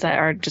 dead ones that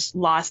are just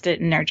lost it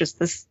and are just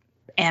this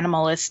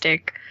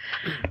animalistic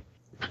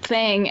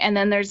thing. And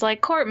then there's,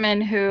 like,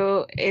 Cortman,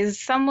 who is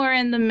somewhere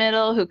in the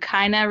middle, who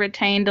kind of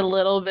retained a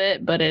little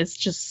bit, but is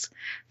just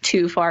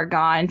too far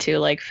gone to,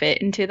 like, fit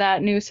into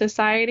that new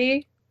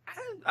society.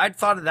 I'd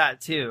thought of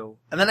that too.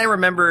 And then I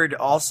remembered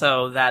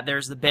also that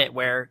there's the bit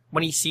where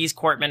when he sees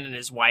Cortman and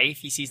his wife,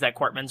 he sees that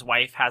Cortman's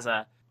wife has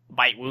a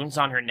bite wounds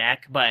on her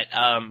neck, but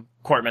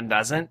Cortman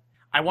doesn't.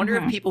 I wonder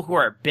if people who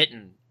are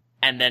bitten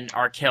and then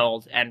are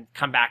killed and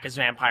come back as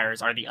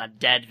vampires are the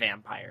undead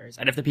vampires,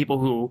 and if the people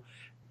who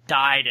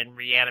died and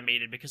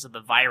reanimated because of the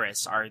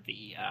virus are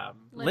the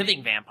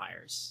living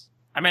vampires.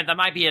 I mean, that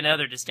might be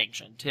another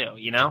distinction too,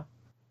 you know?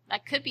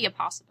 That could be a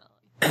possibility.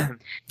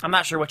 I'm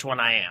not sure which one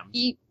I am.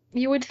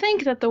 You would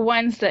think that the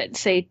ones that,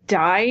 say,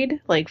 died,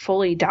 like,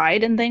 fully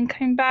died and then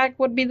came back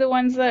would be the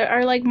ones that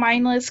are, like,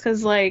 mindless,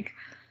 because, like,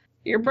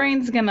 your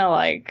brain's gonna,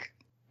 like,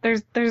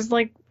 there's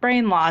like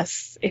brain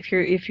loss if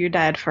you're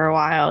dead for a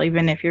while,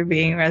 even if you're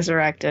being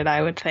resurrected,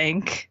 I would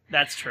think.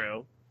 That's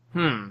true.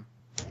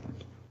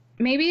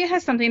 Maybe it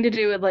has something to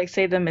do with, like,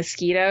 say, the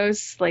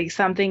mosquitoes. Like,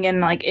 something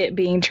in, like, it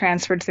being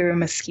transferred through a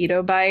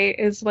mosquito bite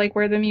is, like,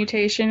 where the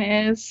mutation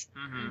is.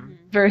 Mm-hmm.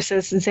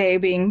 Versus Zay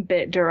being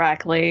bit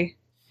directly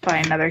by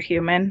another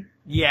human.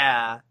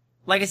 Yeah.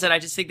 Like I said, I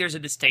just think there's a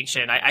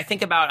distinction. I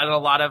think about it a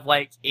lot of,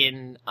 like,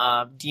 in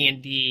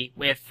D&D,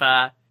 with,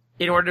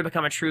 in order to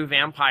become a true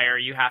vampire,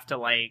 you have to,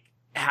 like,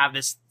 have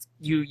this,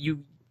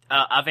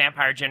 a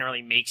vampire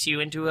generally makes you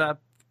into a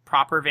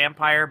proper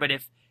vampire, but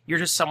if you're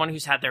just someone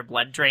who's had their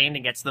blood drained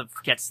and gets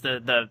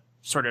the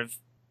sort of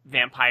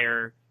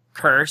vampire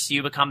curse,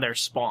 you become their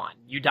spawn.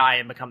 You die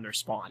and become their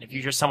spawn. If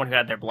you're just someone who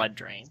had their blood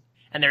drained.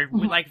 And they're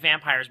like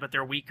vampires, but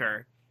they're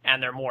weaker,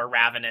 and they're more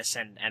ravenous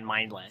and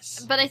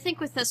mindless. But I think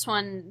with this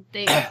one,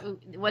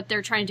 what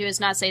they're trying to do is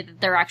not say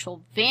that they're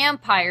actual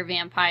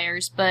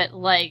vampires, but,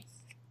 like,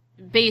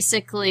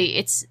 basically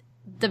it's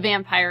the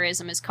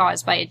vampirism is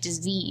caused by a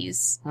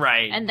disease.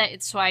 Right. And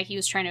that's why he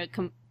was trying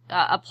to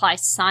apply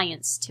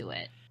science to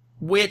it.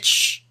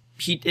 Which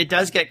it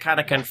does get kind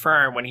of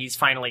confirmed when he's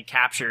finally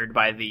captured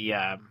by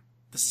the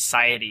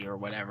society or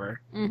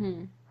whatever.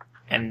 Mm-hmm.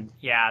 And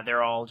yeah,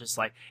 they're all just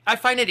like, I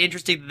find it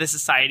interesting that the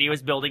society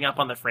was building up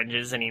on the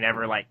fringes and he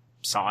never, like,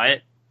 saw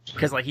it.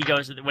 Because, like, he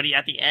goes, at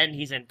the end,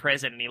 he's in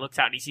prison and he looks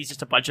out and he sees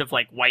just a bunch of,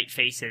 like, white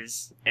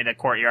faces in a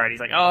courtyard.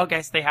 He's like, oh, I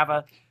guess they have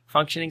a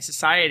functioning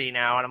society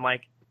now. And I'm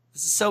like,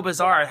 this is so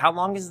bizarre. How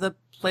long has the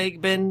plague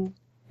been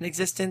in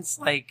existence?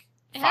 Like,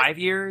 5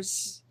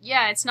 years?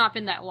 Yeah, it's not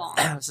been that long.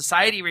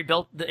 Society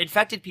rebuilt, the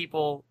infected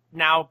people,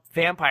 now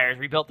vampires,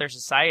 rebuilt their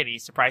society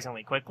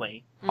surprisingly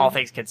quickly, all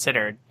things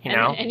considered, you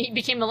know? And he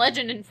became a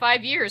legend in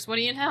 5 years. What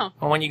do you know?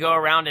 Well, when you go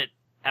around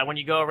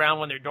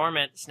when they're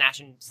dormant,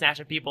 snatching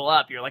people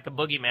up, you're like a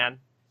boogeyman.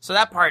 So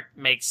that part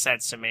makes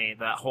sense to me,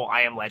 the whole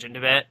I Am Legend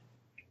of it.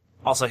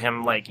 Also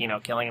him, like, you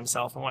know, killing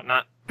himself and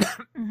whatnot.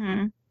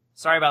 Mm-hmm.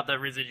 Sorry about the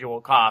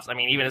residual coughs. I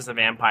mean, even as a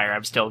vampire,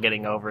 I'm still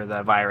getting over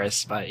the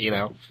virus, but, you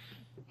know.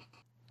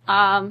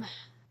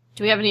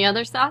 Do we have any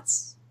other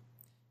thoughts?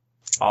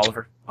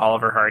 Oliver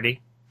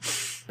Hardy.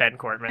 Ben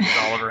Cortman is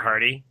Oliver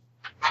Hardy.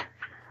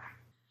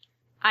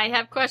 I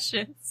have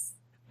questions.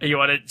 You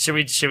want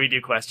to? Should we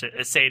do questions?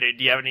 Seda,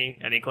 do you have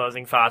any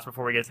closing thoughts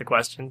before we get to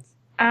questions?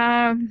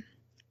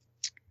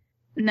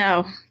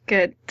 No.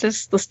 Good.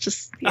 Let's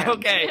just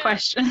okay.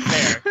 Questions.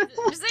 Fair.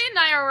 Zay and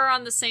I were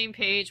on the same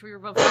page. We were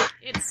both like,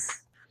 it's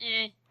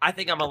I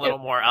think I'm a little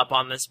more up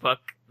on this book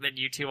than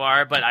you two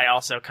are, but I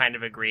also kind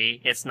of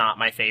agree. It's not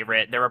my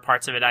favorite. There were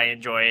parts of it I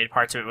enjoyed,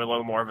 parts of it were a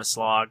little more of a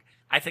slog.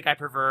 I think I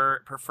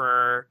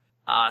prefer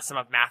some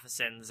of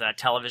Matheson's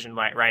television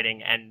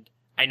writing, and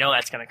I know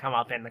that's going to come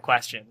up in the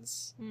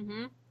questions.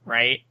 Mm-hmm.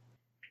 Right?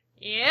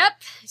 Yep.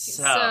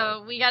 So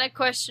So we got a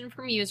question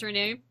from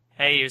username.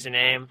 Hey,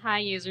 username.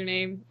 Hi,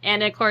 username.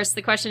 And of course,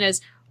 the question is,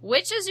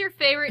 which is your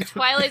favorite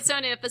Twilight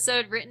Zone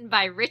episode written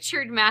by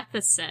Richard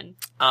Matheson?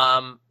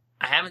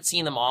 I haven't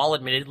seen them all,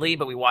 admittedly,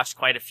 but we watched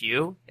quite a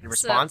few in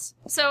response.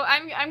 So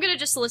I'm gonna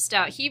just list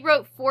out. He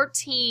wrote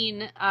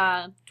 14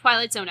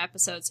 Twilight Zone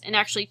episodes, and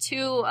actually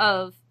two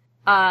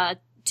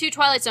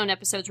Twilight Zone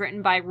episodes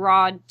written by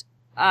Rod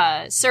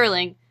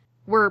Serling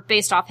were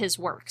based off his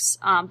works.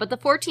 But the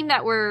 14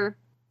 that were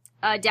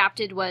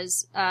adapted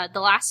was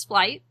The Last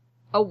Flight,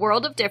 A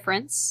World of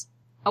Difference,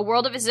 A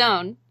World of His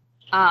Own,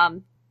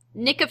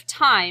 Nick of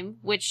Time,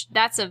 which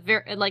that's a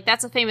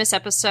famous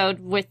episode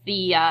with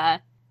the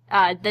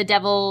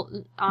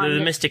devil on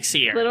The Mystic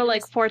Seer. Little,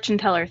 like, fortune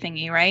teller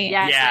thingy, right?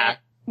 Yeah. Yeah.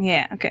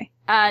 Yeah, okay.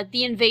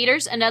 The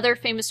Invaders, another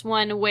famous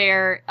one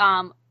where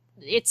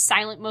it's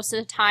silent most of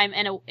the time,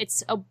 and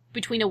it's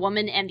between a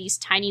woman and these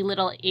tiny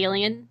little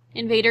alien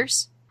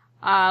invaders.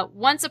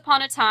 Once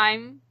Upon a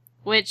Time,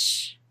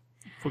 which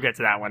We'll get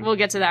to that one. we'll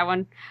get to that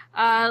one.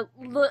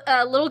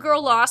 Little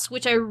Girl Lost,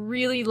 which I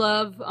really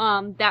love.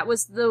 That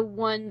was the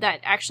one that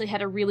actually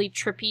had a really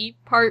trippy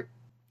part.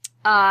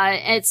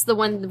 It's the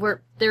one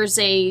where there's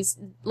they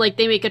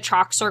make a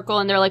chalk circle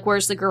and they're like,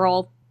 where's the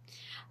girl?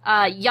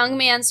 Young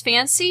Man's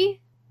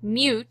Fancy,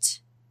 Mute,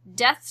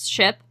 Death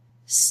Ship,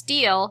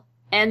 Steel,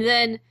 and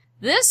then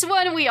this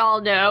one we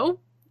all know,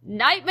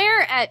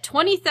 Nightmare at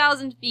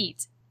 20,000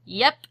 Feet.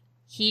 Yep,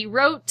 he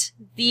wrote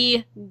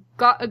the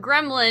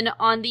Gremlin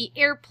on the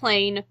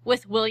Airplane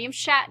with William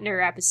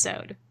Shatner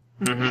episode.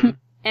 Mm-hmm.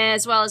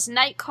 As well as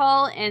Night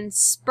Call and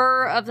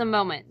Spur of the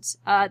Moment.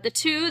 The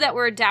two that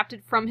were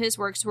adapted from his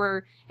works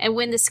were And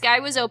When the Sky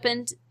Was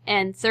Opened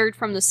and Third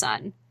from the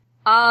Sun.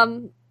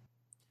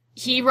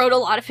 He wrote a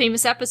lot of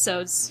famous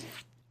episodes.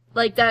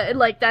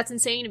 That's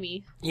insane to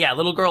me. Yeah,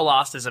 Little Girl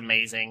Lost is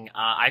amazing.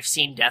 I've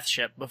seen Death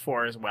Ship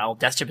before as well.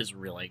 Death Ship is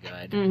really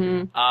good.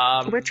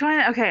 Mm-hmm. Which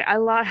one? Okay,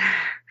 Go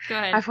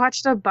ahead. I've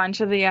watched a bunch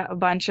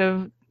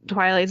of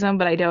Twilight Zone,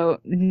 but I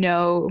don't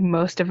know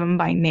most of them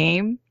by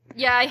name.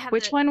 Yeah, I have.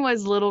 Which one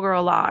was Little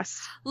Girl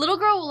Lost? Little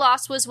Girl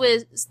Lost was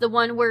the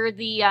one where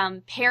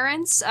the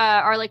parents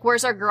are like,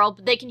 "Where's our girl?"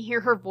 But they can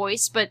hear her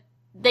voice, but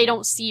they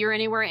don't see her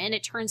anywhere. And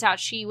it turns out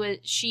she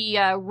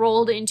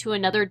rolled into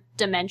another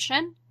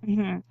dimension.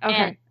 Mm-hmm.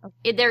 Okay.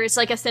 And there is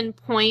like a thin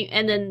point,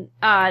 and then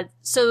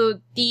so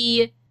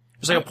the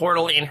There's like a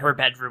portal in her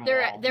bedroom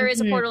wall. There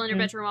is a portal in her Mhm.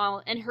 bedroom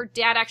wall, and her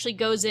dad actually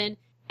goes in,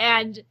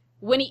 and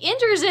when he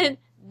enters in,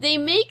 they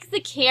make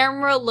the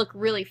camera look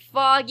really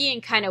foggy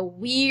and kind of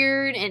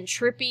weird and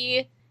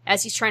trippy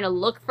as he's trying to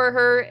look for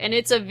her, and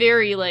it's a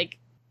very, like,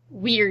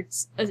 weird,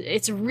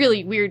 it's a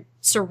really weird,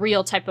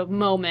 surreal type of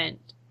moment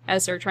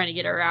as they're trying to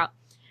get her out.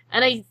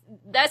 And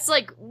that's,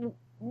 like,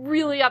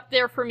 really up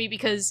there for me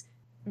because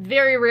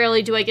very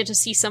rarely do I get to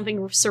see something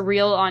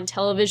surreal on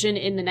television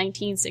in the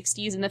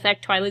 1960s, and the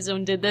fact Twilight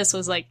Zone did this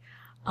was like,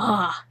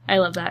 I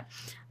love that.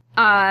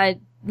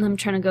 I'm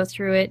trying to go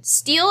through it.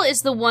 Steel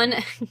is the one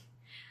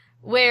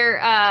where,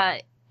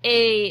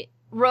 a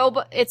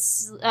robot,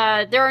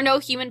 there are no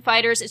human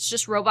fighters, it's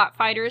just robot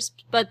fighters,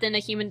 but then a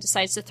human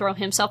decides to throw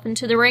himself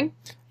into the ring.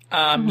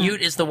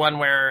 Mute is the one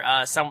where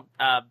some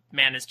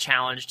man is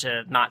challenged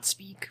to not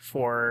speak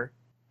for...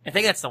 I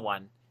think that's the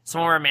one.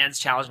 Somewhere where a man's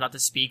challenged not to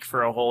speak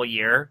for a whole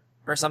year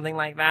or something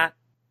like that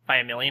by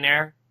a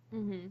millionaire.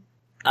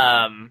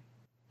 Mm-hmm.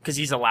 Because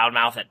he's a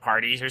loudmouth at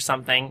parties or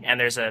something, and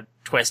there's a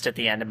twist at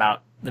the end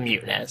about the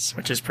muteness,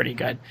 which is pretty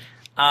good.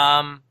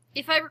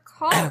 If I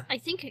recall, I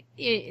think,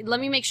 let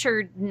me make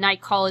sure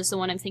Night Call is the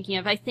one I'm thinking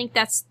of. I think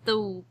that's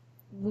the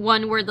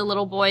one where the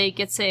little boy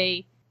gets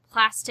a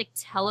plastic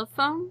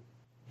telephone.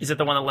 Is it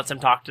the one that lets him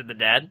talk to the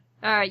dead?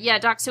 Yeah,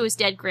 talks to his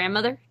dead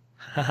grandmother.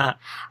 I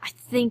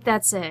think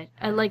that's it.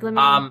 Let me...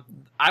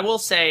 I will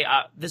say,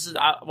 this is,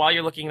 while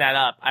you're looking that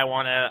up, I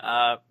want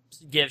to,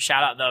 give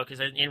shout out though, because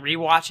in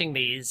rewatching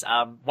these,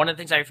 one of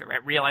the things I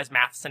realized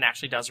Matheson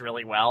actually does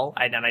really well,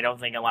 and I don't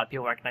think a lot of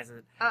people recognize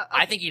it. Okay.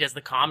 I think he does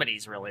the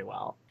comedies really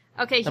well.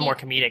 Okay, The more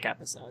comedic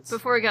episodes.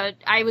 Before we go,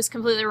 I was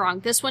completely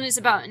wrong. This one is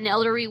about an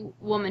elderly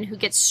woman who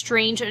gets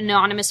strange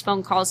anonymous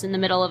phone calls in the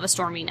middle of a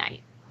stormy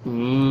night.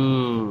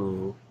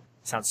 Ooh.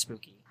 Sounds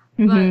spooky.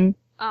 Mhm.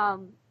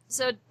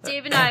 So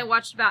Dave and I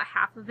watched about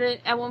half of it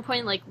at one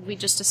point. Like, we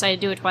just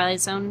decided to do a Twilight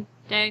Zone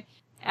day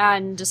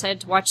and decided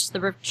to watch the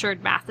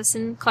Richard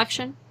Matheson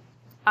collection.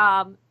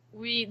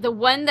 The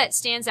one that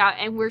stands out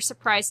and we're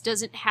surprised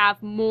doesn't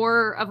have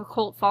more of a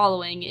cult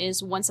following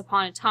is Once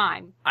Upon a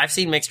Time. I've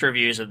seen mixed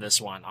reviews of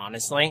this one,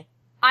 honestly.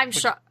 I'm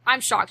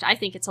shocked. I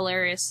think it's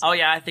hilarious. Oh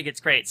yeah, I think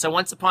it's great. So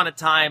Once Upon a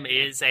Time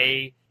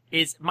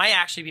might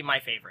actually be my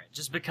favorite,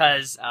 just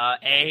because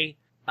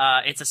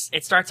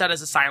it starts out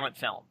as a silent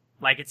film.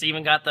 Like, it's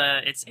even got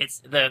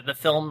the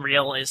film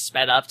reel is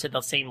sped up to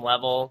the same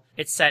level.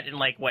 It's set in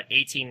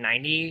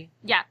 1890?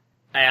 Yeah.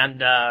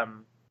 And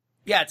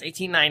it's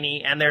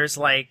 1890, and there's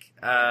the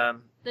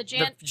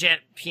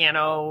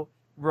piano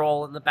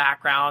roll in the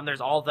background. There's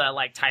all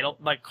the title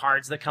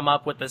cards that come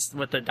up with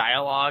the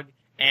dialogue,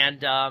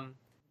 and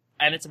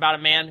it's about a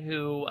man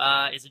who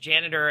is a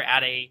janitor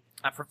at a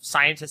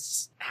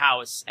scientist's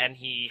house, and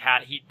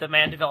the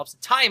man develops a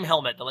time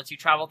helmet that lets you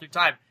travel through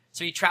time.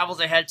 So he travels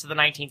ahead to the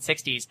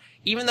 1960s,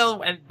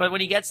 but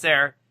when he gets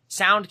there,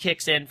 sound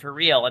kicks in for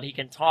real, and he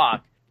can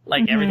talk.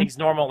 Everything's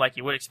normal like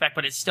you would expect,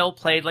 but it's still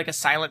played like a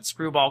silent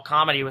screwball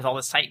comedy with all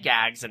the sight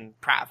gags and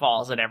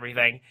pratfalls and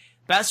everything.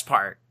 The best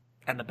part.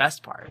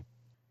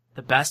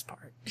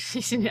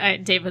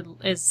 David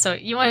is so...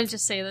 You want to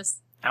just say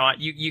this? I want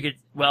you could...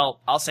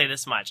 Well, I'll say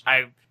this much.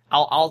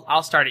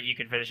 I'll start it, you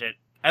can finish it.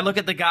 I look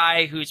at the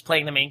guy who's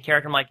playing the main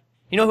character, I'm like,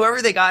 whoever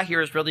they got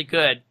here is really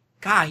good.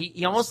 God,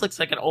 he almost looks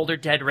like an older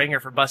dead ringer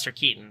for Buster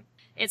Keaton.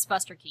 It's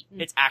Buster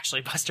Keaton. It's actually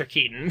Buster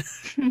Keaton.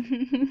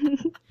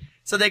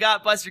 So they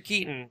got Buster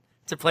Keaton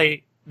to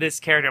play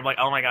this character. I'm like,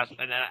 oh my gosh.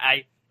 And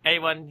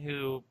anyone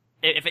who,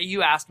 if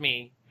you asked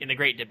me in the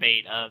great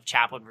debate of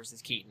Chaplin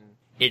versus Keaton,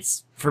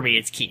 for me,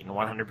 it's Keaton,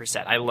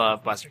 100%. I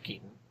love Buster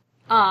Keaton.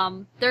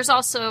 There's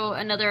also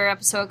another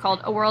episode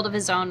called A World of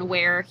His Own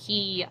where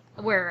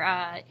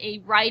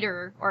a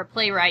writer or a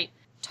playwright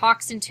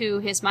talks into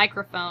his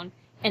microphone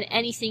and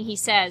anything he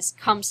says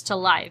comes to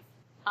life.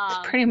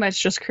 Pretty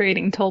much just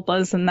creating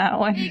tulpas in that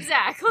one.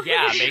 Exactly.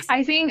 Yeah, basically.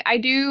 I think I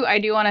do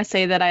want to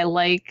say that I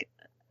like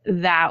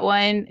that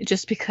one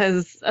just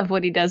because of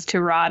what he does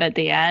to Rod at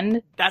the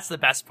end. That's the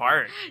best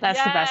part.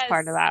 That's the best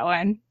part of that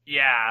one.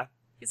 Yeah.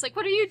 He's like,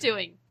 what are you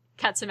doing?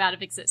 Cuts him out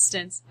of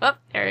existence. Oh,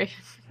 there he...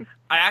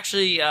 I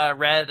actually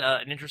read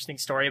an interesting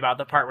story about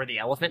the part where the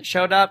elephant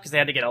showed up because they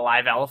had to get a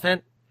live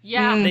elephant.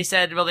 Yeah. Mm. They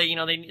said, well, they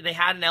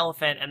had an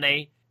elephant,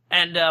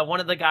 and one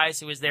of the guys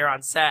who was there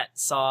on set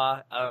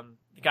saw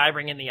the guy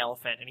bring in the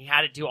elephant, and he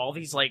had to do all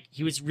these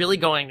he was really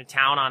going to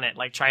town on it,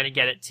 trying to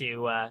get it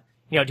to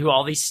do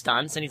all these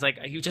stunts, and he's like,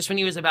 when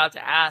he was about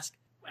to ask,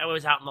 I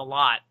was out in the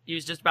lot, he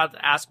was just about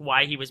to ask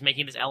why he was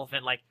making this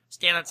elephant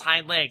stand on its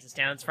hind legs and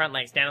stand on its front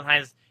legs, stand on its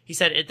hind legs. He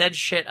said it then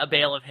shit a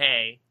bale of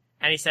hay.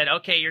 And he said,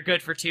 okay, you're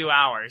good for 2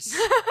 hours.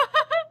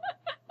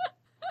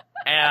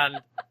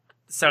 And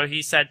so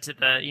he said to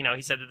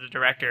the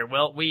director,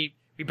 well, we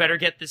better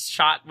get this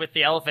shot with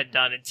the elephant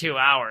done in 2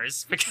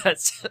 hours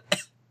because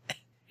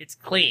it's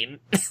clean.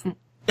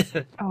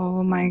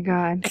 Oh my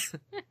god.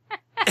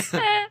 This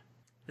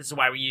is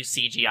why we use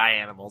CGI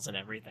animals and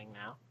everything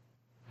now.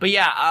 But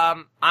yeah,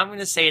 I'm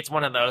gonna say it's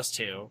one of those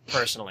two,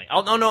 personally.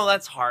 Oh, no,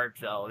 that's hard,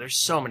 though. There's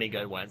so many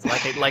good ones.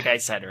 Like I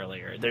said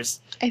earlier,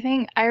 there's... I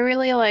think I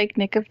really like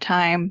Nick of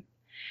Time.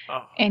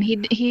 Oh. And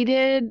he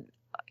did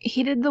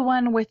the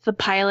one with the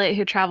pilot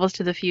who travels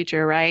to the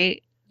future,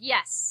 right?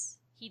 Yes,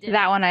 he did.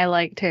 That one I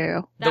like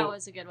too. That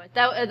was a good one.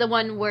 That the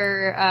one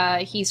where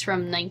he's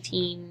from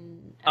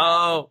 19.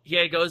 Oh,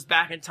 yeah, he goes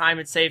back in time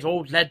and saves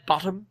old Lead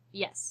Bottom.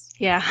 Yes.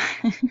 Yeah.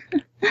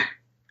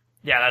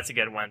 Yeah, that's a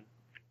good one.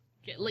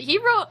 He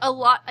wrote a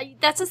lot.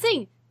 That's the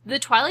thing. The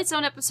Twilight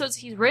Zone episodes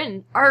he's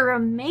written are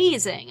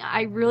amazing.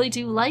 I really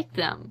do like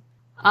them.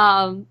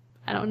 I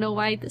don't know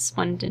why this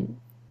one didn't.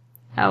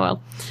 Oh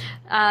well.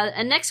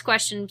 And next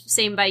question,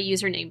 same by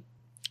username.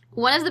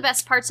 One of the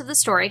best parts of the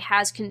story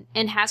has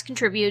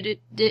contributed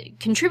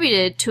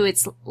to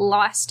its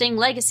lasting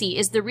legacy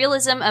is the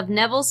realism of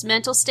Neville's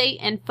mental state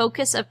and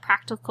focus of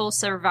practical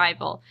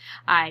survival.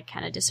 I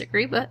kind of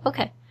disagree, but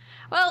okay.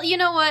 Well, you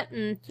know what?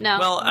 No.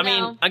 Well, I no.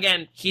 mean,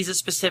 again, he's a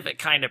specific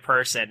kind of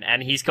person,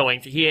 and he's going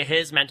through...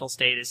 his mental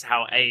state is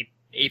how a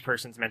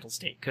person's mental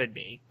state could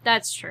be.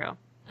 That's true.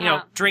 You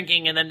know,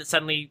 drinking and then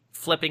suddenly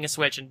flipping a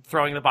switch and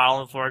throwing the bottle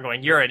on the floor and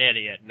going, "You're an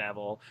idiot,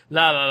 Neville.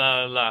 La la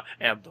la la la."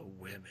 And the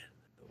women.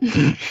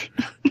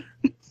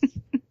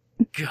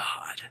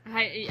 God.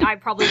 I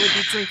probably would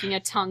be drinking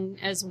a tongue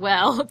as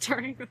well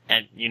during.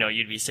 And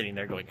you'd be sitting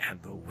there going,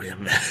 "And the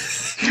women."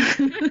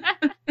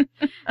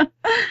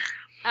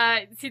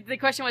 See, the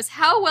question was,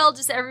 how well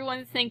does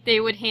everyone think they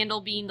would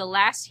handle being the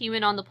last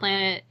human on the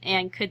planet,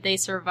 and could they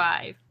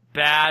survive?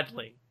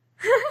 Badly.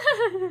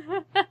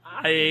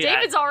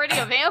 David's already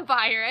a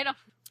vampire.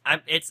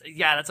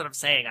 That's what I'm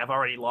saying. I've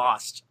already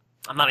lost.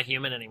 I'm not a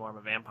human anymore. I'm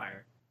a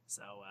vampire.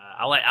 So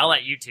I'll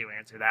let you two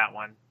answer that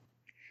one.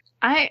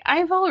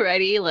 I've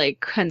already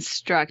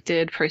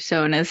constructed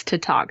personas to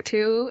talk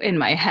to in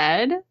my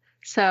head,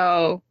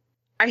 so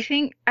I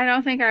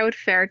don't think I would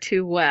fare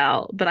too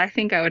well, but I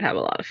think I would have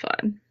a lot of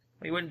fun.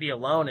 Well, you wouldn't be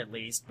alone at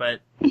least,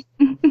 but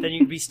then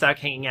you'd be stuck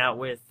hanging out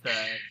with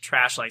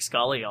trash like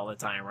Scully all the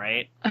time,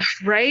 right?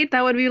 Right?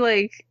 That would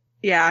be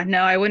yeah,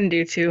 no, I wouldn't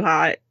do too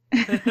hot.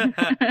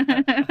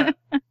 I'd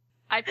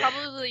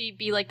probably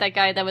be like that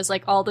guy that was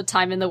all the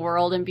time in the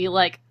world and be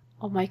like,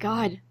 oh my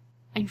god,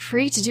 I'm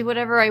free to do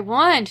whatever I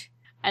want.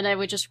 And I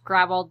would just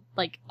grab all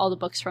the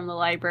books from the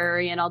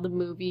library and all the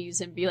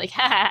movies and be like,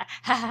 ha ha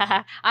ha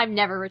ha, I'm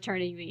never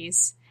returning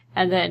these.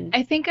 And then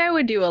I think I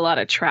would do a lot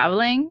of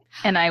traveling,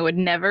 and I would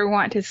never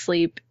want to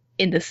sleep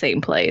in the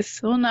same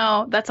place. Well,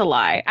 no, that's a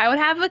lie. I would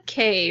have a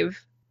cave,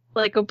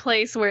 a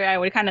place where I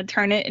would kind of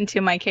turn it into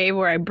my cave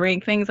where I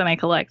bring things and I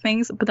collect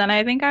things. But then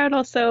I think I would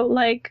also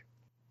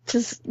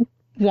just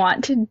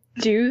want to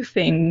do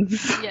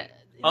things. Yeah,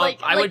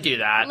 I would do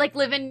that.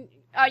 Live in,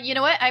 you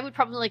know what? I would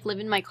probably live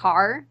in my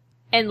car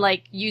and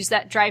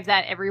drive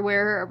that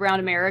everywhere around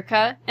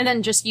America, and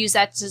then just use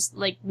that to just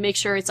make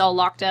sure it's all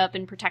locked up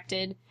and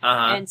protected,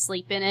 and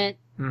sleep in it,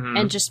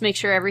 and just make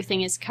sure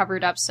everything is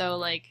covered up.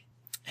 So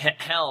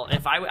hell,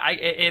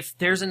 if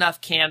there's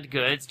enough canned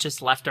goods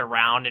just left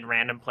around in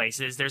random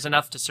places, there's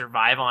enough to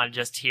survive on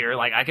just here.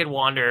 I could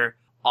wander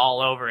all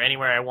over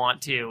anywhere I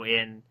want to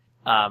in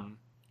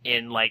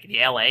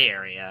the LA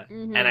area,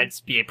 and I'd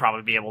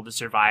probably be able to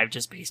survive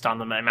just based on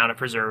the amount of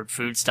preserved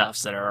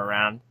foodstuffs that are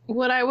around.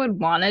 What I would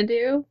want to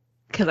do,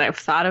 because I've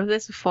thought of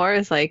this before,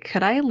 is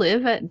could I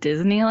live at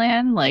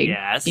Disneyland?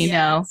 Yes.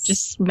 Know,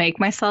 just make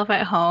myself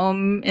at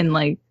home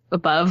and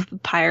above the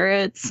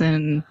pirates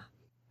and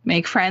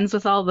make friends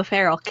with all the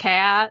feral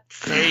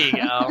cats. There you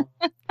go.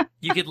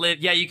 You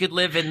could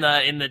live in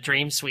the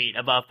dream suite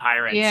above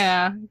pirates.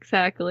 Yeah,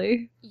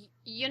 exactly.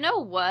 You know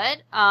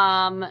what?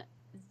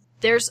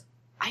 There's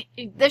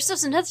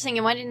just another thing,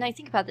 and why didn't I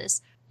think about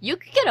this? You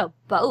could get a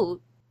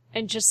boat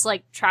and just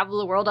travel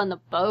the world on the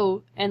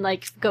boat and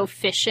go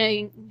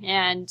fishing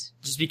and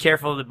just be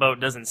careful the boat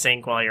doesn't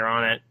sink while you're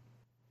on it.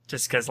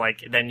 Just because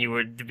then you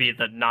would be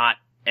the not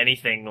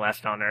anything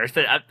left on Earth.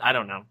 I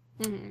don't know.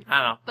 Mm-hmm.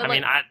 I don't know.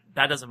 But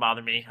that doesn't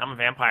bother me. I'm a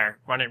vampire.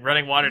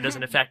 Running water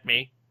doesn't affect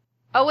me.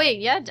 Oh wait,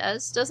 yeah, it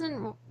does.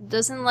 Doesn't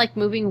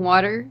moving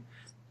water?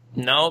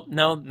 No,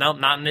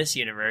 not in this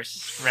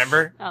universe.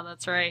 Remember? Oh,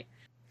 that's right.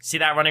 See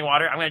that running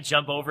water? I'm gonna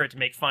jump over it to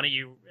make fun of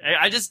you.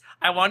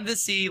 I wanted to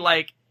see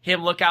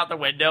him look out the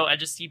window and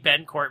just see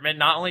Ben Cortman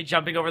not only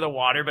jumping over the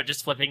water but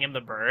just flipping him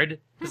the bird.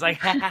 He's like,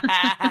 ha ha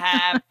ha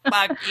ha,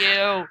 fuck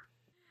you.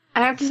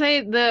 I have to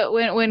say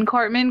when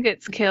Cortman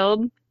gets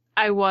killed,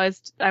 I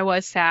was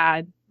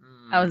sad.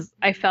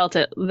 I felt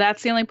it.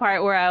 That's the only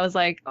part where I was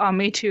like, oh,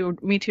 me too,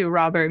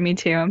 Robert, me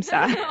too. I'm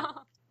sad.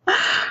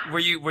 Were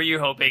you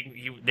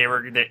hoping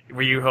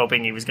were you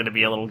hoping he was gonna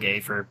be a little gay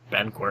for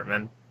Ben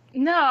Cortman?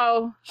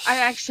 No, I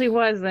actually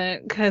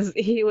wasn't, because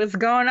he was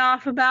going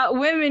off about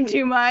women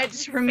too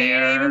much for me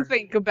to even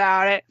think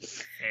about it.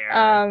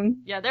 Fair.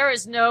 Yeah, there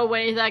was no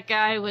way that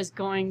guy was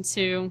going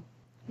to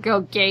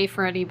go gay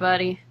for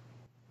anybody.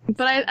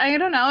 But I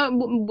don't know, it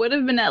would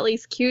have been at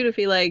least cute if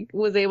he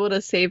was able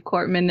to save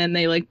Cortman and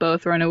they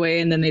both run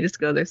away and then they just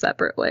go their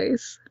separate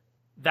ways.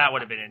 That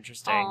would have been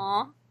interesting.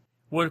 Aww.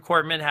 would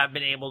Cortman have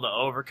been able to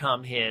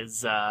overcome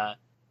his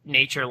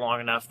nature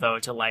long enough, though,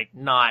 to, like,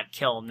 not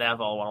kill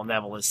Neville while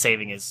Neville is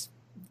saving his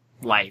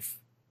life?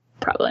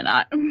 Probably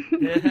not.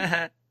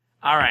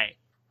 All right.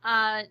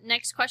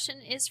 Next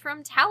question is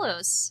from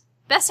Talos.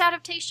 Best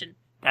adaptation.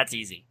 That's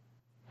easy.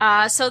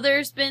 So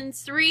there's been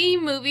 3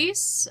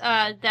 movies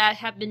that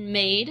have been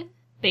made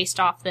based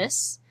off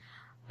this.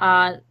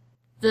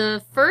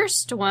 The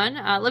first one,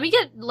 let me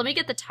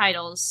get the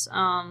titles.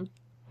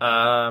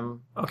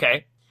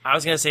 Okay. I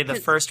was gonna say the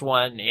first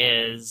one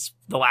is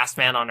The Last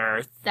Man on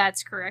Earth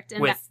That's correct. And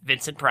with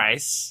Vincent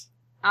Price.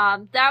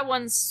 that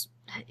one's,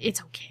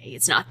 it's okay.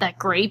 It's not that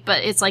great,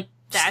 but it's like,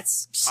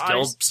 that's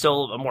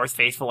Still a more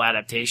faithful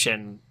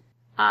adaptation.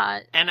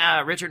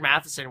 And Richard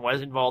Matheson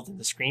was involved in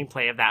the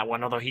screenplay of that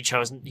one, although he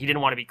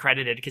didn't want to be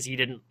credited because he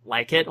didn't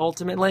like it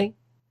ultimately.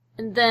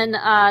 and then,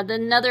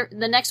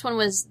 the next one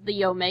was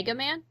The Omega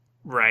Man.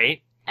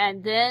 Right.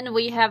 And then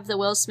we have the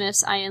Will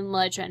Smith's I Am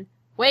Legend.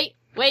 Wait,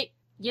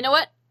 you know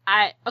what?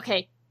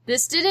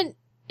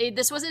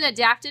 This wasn't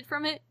adapted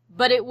from it,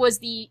 but it was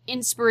the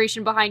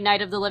inspiration behind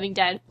Night of the Living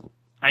Dead.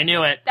 I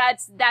knew it.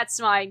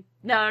 That's mine.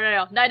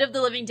 No. Night of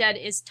the Living Dead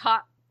is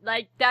top,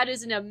 like, that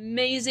is an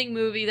amazing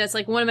movie. That's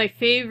like one of my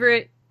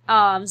favorite,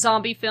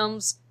 zombie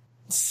films.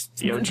 It's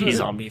the OG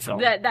zombie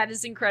film. That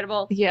is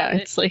incredible. Yeah,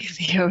 it's like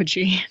the OG.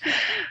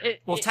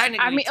 Well,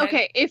 technically, I mean,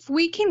 okay, if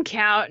we can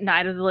count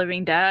Night of the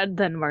Living Dead,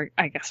 then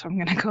I guess I'm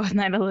gonna go with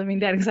Night of the Living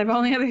Dead because I've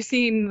only ever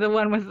seen the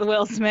one with the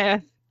Will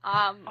Smith.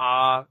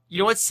 you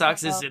know what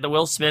sucks is the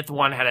Will Smith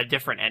one had a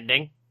different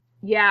ending.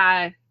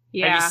 Yeah. Have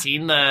you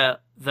seen the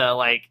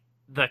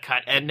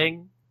cut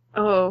ending?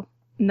 Oh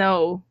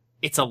no.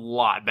 It's a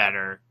lot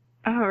better.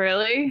 Oh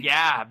really?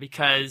 Yeah,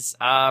 because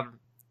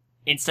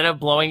instead of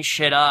blowing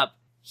shit up,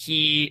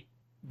 the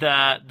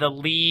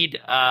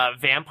lead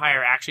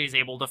vampire actually is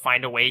able to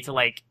find a way to,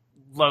 like,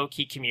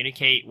 low-key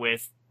communicate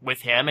with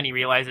him, and he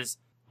realizes,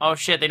 oh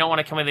shit, they don't want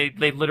to come in,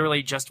 they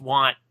literally just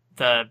want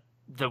the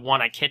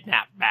one I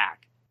kidnapped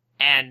back.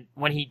 And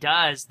when he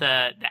does,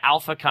 the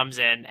alpha comes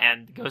in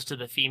and goes to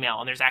the female,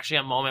 and there's actually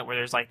a moment where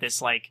there's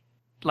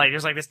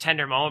there's this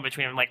tender moment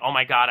between them, like, oh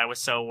my god, I was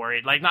so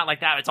worried. Like, not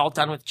like that, it's all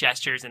done with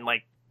gestures and,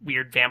 like,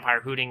 weird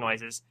vampire hooting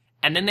noises.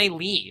 And then they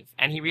leave,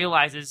 and he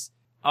realizes,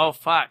 oh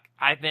fuck,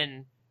 I've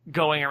been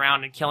going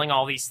around and killing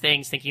all these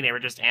things thinking they were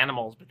just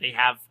animals, but they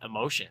have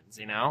emotions,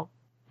 you know?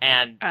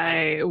 And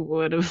I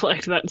would have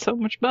liked that so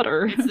much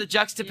better. it's the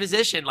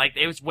juxtaposition, like,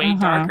 it was way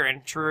darker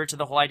and truer to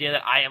the whole idea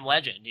that I am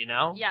legend, you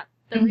know? Yeah.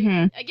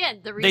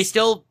 They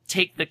still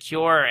take the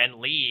cure and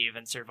leave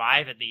and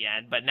survive at the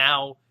end, but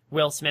now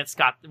Will Smith's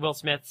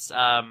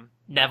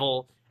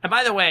Neville. And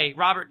by the way,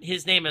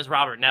 his name is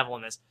Robert Neville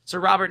in this. So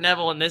Robert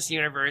Neville in this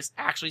universe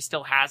actually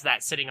still has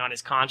that sitting on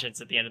his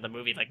conscience at the end of the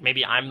movie. Like,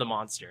 maybe I'm the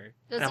monster.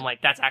 And I'm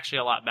like, that's actually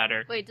a lot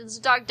better. Wait, does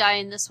the dog die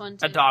in this one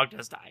too? A dog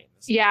does die in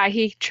this. Yeah,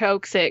 he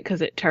chokes it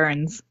because it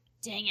turns.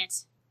 Dang it.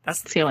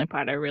 That's That's the only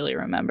part I really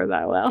remember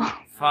that well.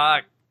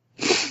 fuck.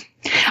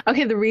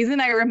 Okay, the reason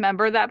I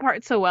remember that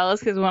part so well is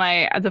because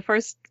when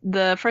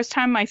the first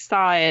time I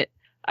saw it,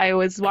 I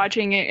was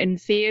watching it in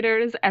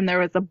theaters and there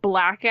was a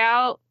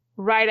blackout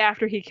right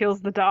after he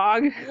kills the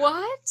dog.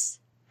 What?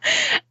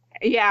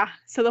 Yeah,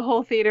 so the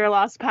whole theater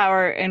lost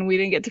power and we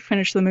didn't get to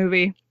finish the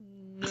movie.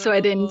 No. So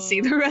I didn't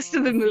see the rest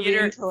of the movie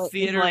until it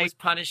Theater was like, was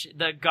punishing.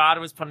 The god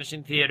was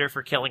punishing theater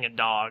for killing a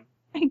dog.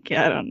 I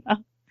don't know.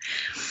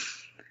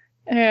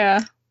 Yeah.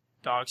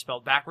 Dog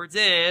spelled backwards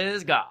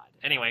is God.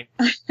 Anyway.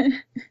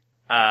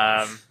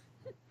 But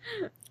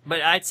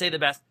I'd say the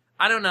best.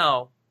 I don't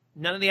know.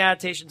 None of the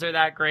adaptations are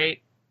that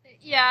great.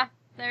 Yeah,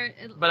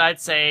 But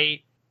I'd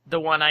say the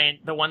one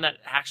that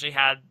actually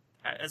had,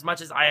 as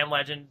much as I Am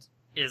Legend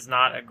is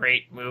not a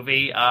great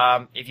movie,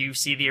 if you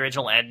see the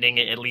original ending,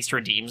 it at least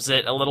redeems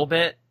it a little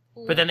bit.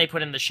 But then they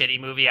put in the shitty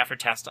movie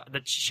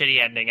the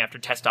shitty ending after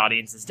test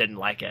audiences didn't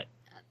like it.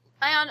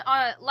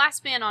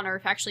 Last Man on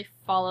Earth actually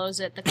follows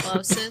it the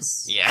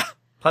closest. Yeah.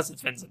 Plus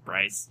it's Vincent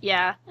Price.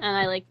 Yeah, and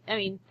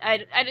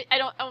I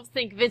don't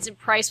think Vincent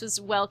Price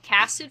was well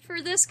casted for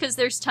this, because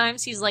there's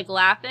times he's, like,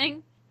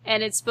 laughing,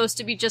 and it's supposed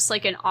to be just,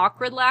 like, an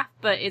awkward laugh,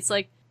 but it's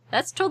like,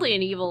 that's totally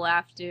an evil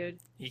laugh, dude.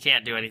 You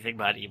can't do anything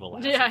but evil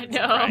laugh. Yeah, I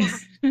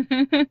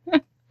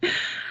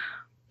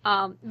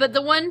know. But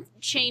the one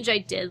change I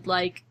did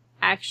like,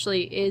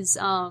 actually, is,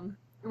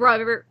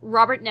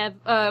 Robert Nev,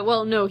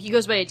 he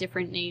goes by a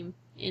different name.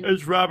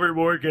 It's Robert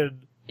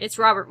Morgan. It's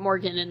Robert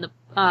Morgan in the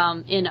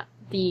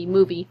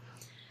movie.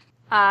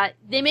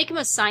 They make him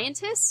a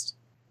scientist,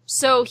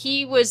 so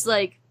he was,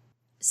 like,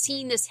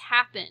 seeing this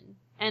happen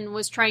and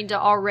was trying to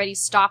already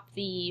stop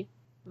the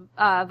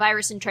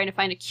virus and trying to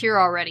find a cure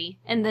already.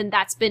 And then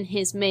that's been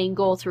his main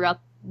goal throughout.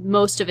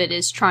 Most of it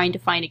is trying to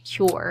find a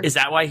cure. Is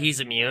that why he's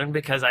immune?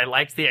 Because I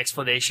liked the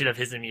explanation of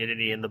his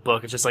immunity in the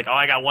book. It's just like, oh,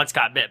 I once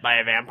got bit by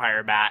a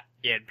vampire bat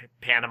in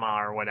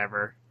Panama or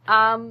whatever.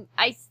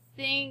 I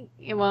think,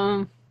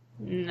 well,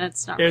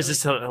 that's not It was really.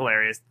 just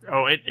hilarious.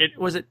 Oh, it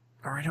was it,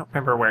 or I don't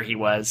remember where he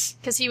was.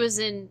 Because he was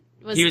in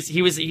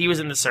He was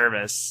in the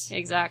service.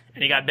 Exactly.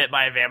 And he got bit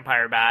by a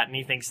vampire bat, and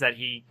he thinks that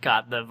he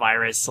got the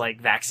virus,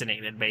 like,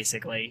 vaccinated,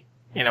 basically,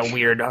 in a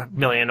weird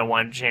 1,000,000 to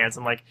 1 chance.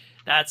 I'm like,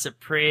 that's a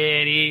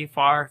pretty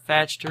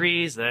far-fetched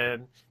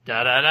reason.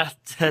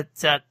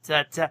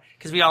 Da-da-da-da-da-da-da.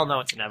 Because we all know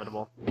it's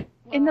inevitable.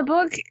 In the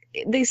book,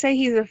 they say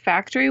he's a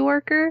factory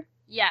worker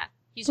Yeah.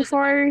 He's just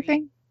before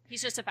everything.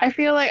 He's just a I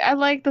feel like I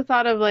like the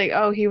thought of like,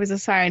 oh, he was a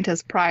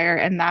scientist prior,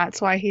 and that's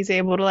why he's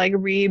able to like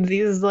read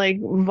these like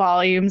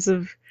volumes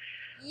of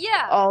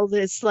Yeah. all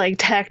this like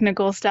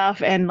technical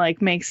stuff and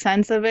like make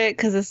sense of it.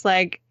 Because it's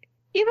like,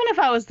 even if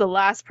I was the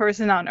last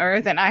person on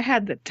Earth and I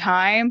had the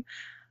time,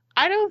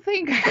 I don't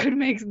think I could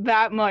make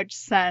that much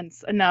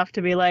sense enough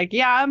to be like,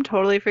 yeah, I'm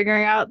totally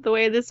figuring out the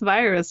way this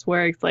virus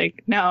works.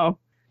 Like, no,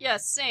 Yeah,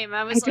 same.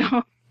 I I was like,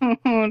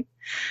 don't.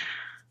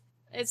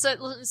 it's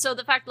so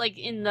the fact like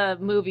in the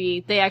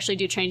movie they actually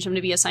do change him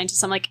to be a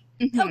scientist. I'm like,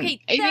 okay,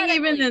 I that think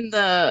even in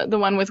the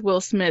one with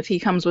Will Smith, he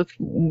comes with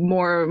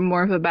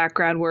more of a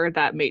background where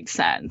that made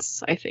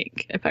sense. I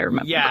think, if I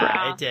remember Yeah,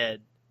 correctly. it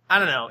did. I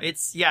don't know.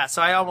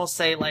 So I almost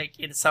say, like,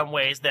 in some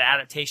ways, the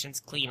adaptations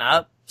clean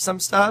up some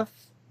stuff.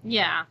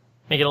 yeah.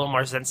 Make it a little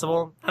more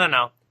sensible. I don't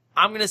know.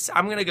 I'm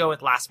gonna go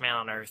with Last Man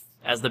on Earth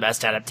as the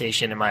best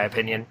adaptation, in my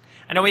opinion.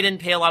 I know we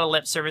didn't pay a lot of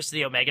lip service to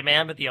the Omega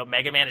Man, but the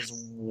Omega Man is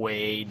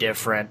way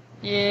different.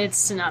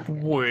 It's not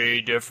good.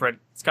 Way different.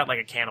 It's got like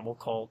a cannibal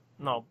cult.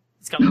 No,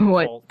 it's got like a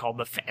What? cult called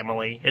the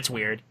Family. It's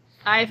weird.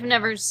 I've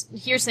never. Here's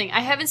the thing. I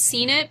haven't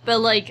seen it, but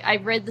like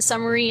I've read the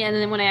summary, and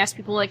then when I ask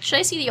people like, "Should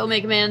I see the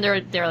Omega Man?"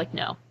 They're like,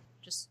 "No,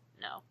 just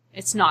no.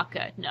 It's not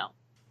good. No."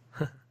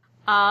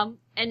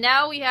 And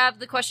now we have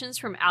the questions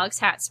from Alex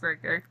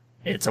Hatzberger.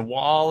 It's a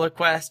wall of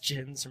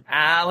questions from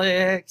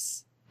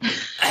Alex.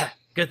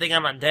 Good thing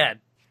I'm undead.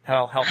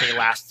 That'll help me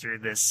last through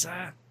this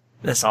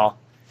all.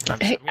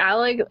 Hey,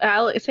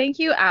 Alex, thank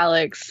you,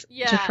 Alex,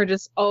 Yeah. for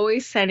just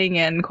always sending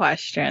in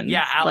questions.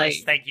 Yeah, Alex,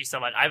 Like, thank you so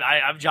much.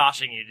 I'm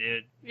joshing you,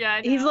 dude. Yeah,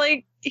 I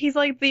know. he's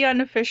like the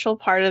unofficial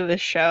part of the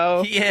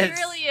show. He is.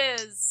 He really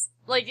is.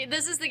 Like,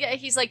 this is the guy,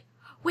 he's like,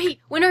 wait,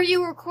 when are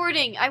you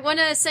recording? I want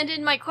to send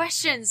in my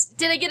questions.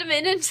 Did I get them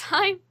in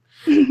time?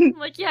 I'm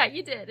like, yeah,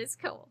 you did. It's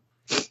cool.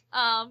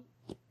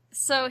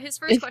 So his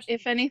first question.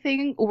 If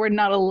anything, we're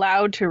not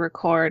allowed to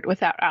record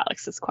without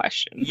Alex's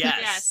questions.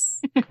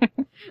 Yes.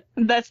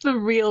 That's the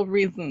real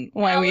reason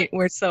why Alex-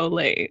 we're so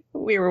late.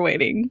 We were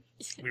waiting.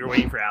 We were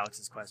waiting for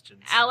Alex's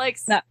questions.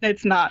 Alex, No,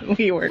 it's not.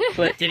 We were,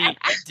 but Did he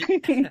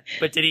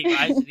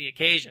rise to the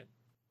occasion?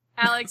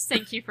 Alex,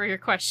 thank you for your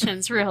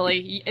questions.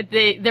 Really,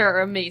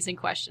 they're amazing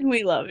questions.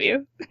 we love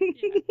you.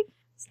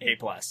 A+.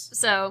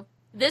 So,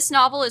 this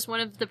novel is one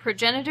of the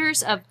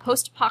progenitors of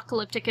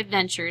post-apocalyptic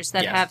adventures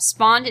that Yes. have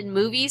spawned in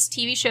movies,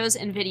 TV shows,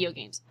 and video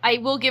games. I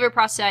will give it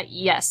props that,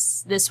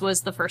 yes, this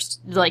was the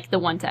first, like, the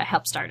one to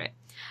help start it.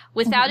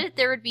 Without it,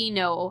 there would be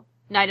no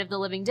Night of the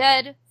Living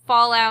Dead,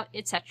 Fallout,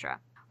 etc.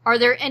 Are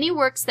there any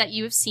works that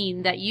you have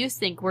seen that you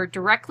think were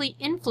directly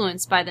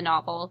influenced by the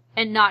novel,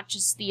 and not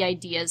just the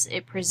ideas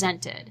it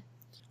presented?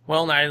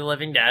 Well, Night of the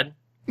Living Dead.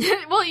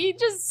 Well, you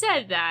just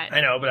said that.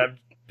 I know, but I'm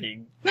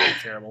being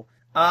terrible.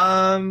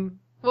 Well,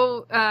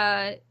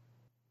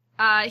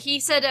 he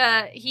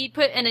said, he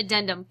put an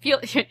addendum.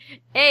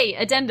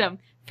 Addendum.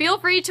 Feel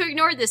free to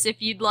ignore this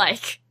if you'd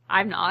like.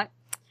 I'm not.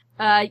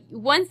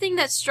 One thing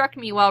that struck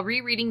me while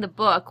rereading the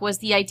book was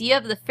the idea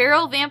of the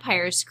feral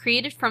vampires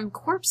created from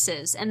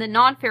corpses and the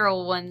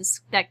non-feral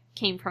ones that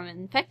came from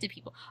infected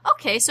people.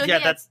 Okay, so Yeah,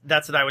 he had-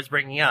 that's what I was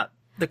bringing up.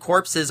 The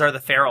corpses are the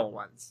feral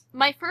ones.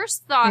 my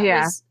first thought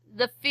Yeah. was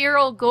the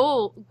feral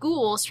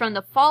ghouls from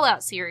the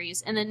Fallout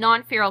series and the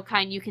non-feral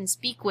kind you can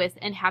speak with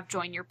and have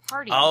join your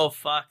party. Oh,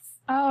 fuck.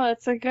 Oh,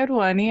 that's a good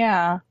one.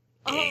 Yeah.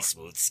 Hey,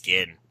 Smooth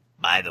Skin.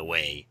 By the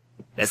way,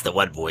 that's the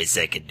one voice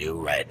I can do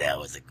right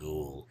now as a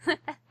ghoul.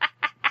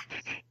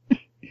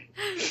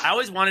 I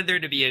always wanted there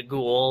to be a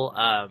ghoul,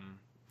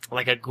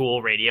 like a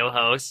ghoul radio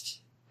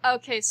host.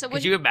 Okay, so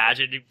Could you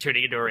imagine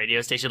turning into a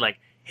radio station like,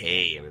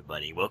 Hey,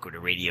 everybody, welcome to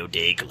Radio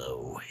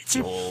Dayglow. It's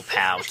your old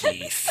pal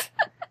Keith.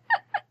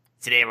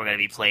 Today we're going to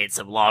be playing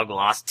some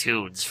long-lost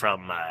tunes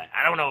from, I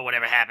don't know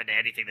whatever happened to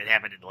anything that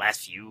happened in the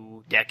last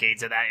few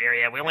decades of that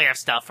area. We only have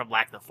stuff from,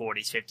 like, the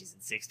 40s, 50s,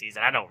 and 60s,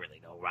 and I don't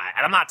really know, right?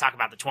 And I'm not talking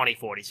about the 2040s,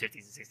 50s,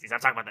 and 60s. I'm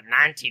talking about the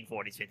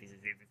 1940s, 50s,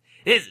 and 60s.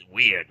 This is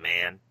weird,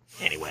 man.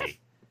 Anyway,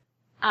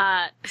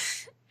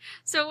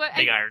 so what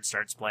Big Iron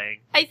starts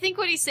playing. I think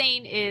what he's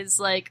saying is,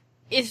 like,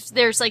 if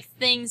there's, like,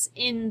 things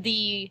in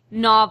the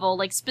novel,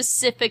 like,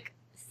 specific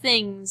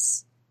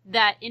things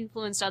that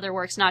influenced other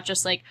works, not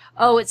just like,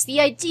 oh, it's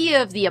the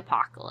idea of the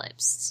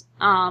apocalypse.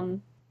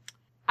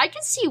 I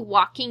can see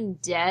Walking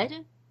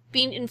Dead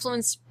being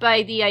influenced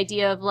by the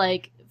idea of,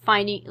 like,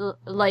 finding,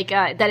 like,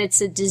 that it's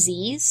a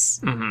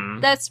disease Mm-hmm.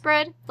 that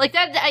spread. Like,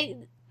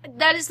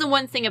 that is the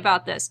one thing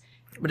about this.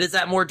 But is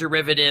that more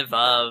derivative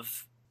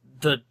of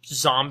the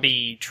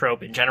zombie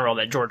trope in general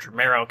that George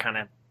Romero kind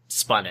of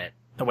spun it?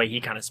 The way he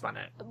kind of spun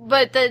it.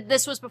 But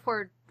this was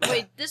before,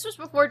 this was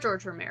before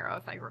George Romero,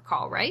 if I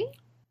recall, right?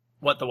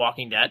 What, The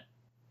Walking Dead?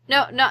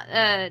 No, not,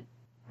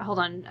 hold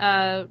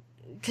on.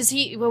 because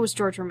what was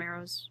George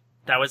Romero's?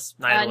 That was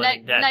Night of the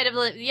Living Dead. Night of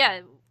the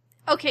yeah.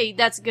 Okay,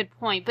 that's a good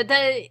point, but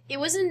it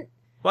wasn't.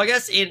 Well, I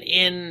guess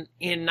in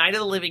Night of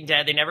the Living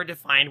Dead, they never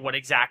defined what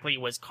exactly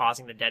was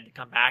causing the dead to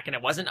come back, and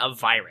it wasn't a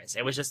virus.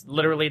 It was just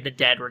literally the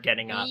dead were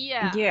getting up.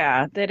 Yeah.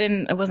 Yeah,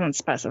 it wasn't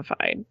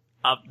specified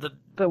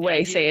the way,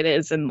 idea- say it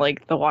is in,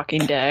 like, The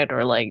Walking Dead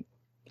or, like,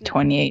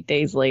 28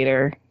 Days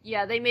Later.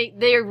 Yeah, they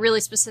really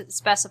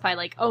specify,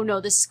 like, oh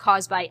no, this is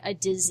caused by a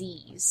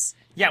disease.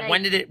 Yeah, And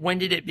when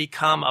did it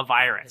become a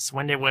virus?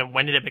 When did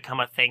it become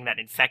a thing that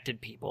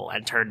infected people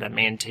and turned them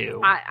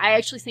into? I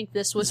actually think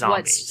this was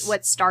Zombies.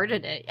 what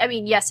started it. I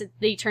mean, yes,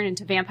 they turn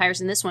into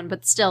vampires in this one,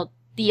 but still,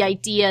 the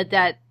idea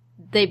that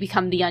they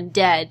become the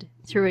undead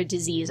through a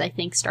disease, I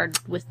think,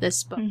 started with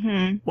this book.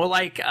 Mm-hmm. Well,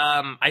 like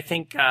I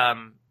think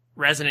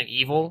Resident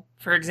Evil,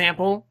 for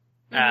example,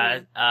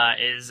 Mhm.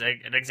 is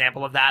an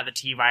example of that. The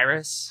T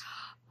virus,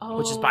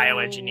 which is Oh.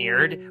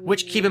 bioengineered.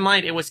 Which, keep in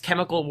mind, it was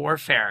chemical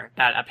warfare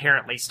that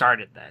apparently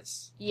started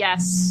this.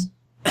 Yes.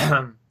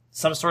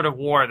 Some sort of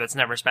war that's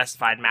never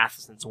specified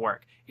Matheson's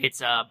work.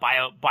 It's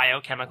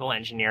biochemical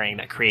engineering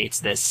that creates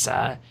this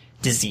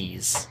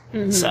disease.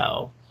 Mhm.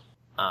 So,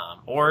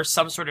 or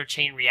some sort of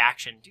chain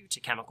reaction due to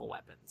chemical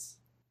weapons.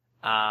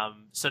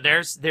 So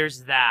there's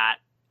that.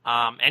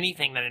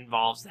 Anything that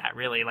involves that,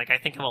 really. Like, I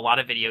think of a lot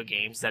of video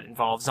games that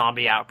involve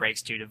zombie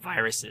outbreaks due to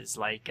viruses,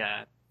 like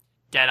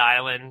Dead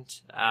Island.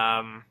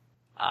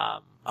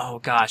 Oh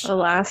gosh, The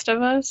Last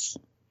of Us?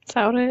 Is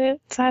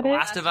that The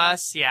Last of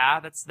Us. Yeah,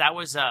 that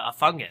was a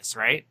fungus,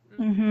 right?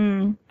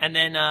 Mm-hmm. And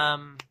then,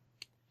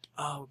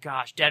 oh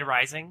gosh, Dead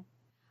Rising.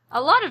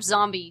 A lot of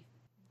zombie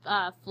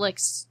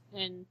flicks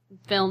and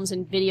films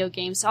and video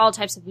games, all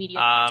types of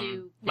media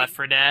do. Left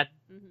 4 Dead.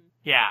 Mhm.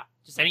 Yeah,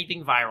 just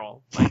anything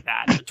viral like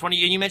that.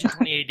 You mentioned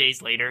 28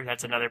 Days Later.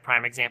 That's another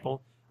prime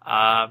example.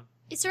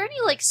 Is there any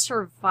like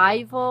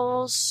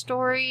survival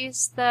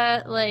stories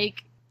that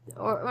like,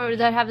 or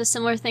that have a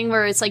similar thing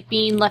where it's like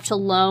being left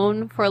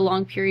alone for a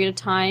long period of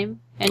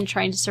time and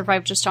trying to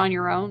survive just on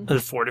your own?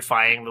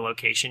 Fortifying the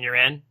location you're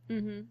in.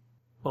 Mm-hmm.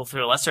 Well,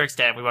 to a lesser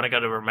extent, if we want to go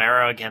to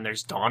Romero again,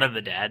 there's Dawn of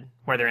the Dead,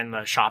 where they're in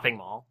the shopping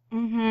mall.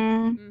 Mm-hmm.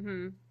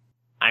 Mm-hmm.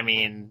 I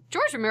mean,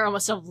 George Romero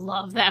must have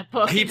loved that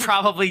book. he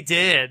probably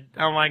did.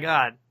 Oh my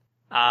god.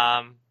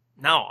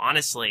 No,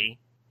 honestly,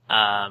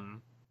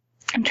 I'm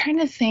trying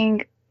to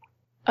think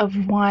of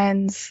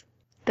ones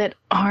that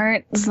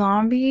aren't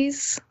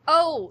zombies.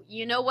 Oh,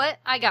 you know what?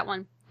 I got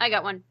one.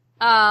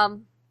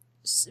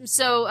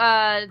 So,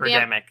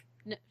 Birdemic.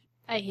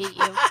 I hate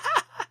you.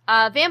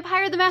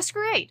 Vampire the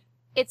Masquerade.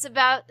 It's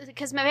about,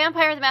 because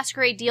Vampire the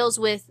Masquerade deals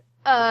with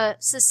a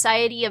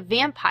society of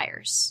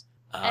vampires.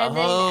 And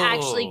then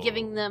actually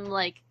giving them,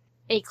 like,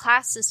 a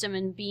class system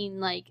and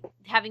being, like,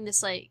 having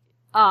this, like,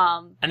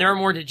 And there are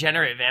more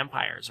degenerate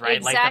vampires, right?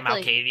 Exactly.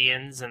 Like the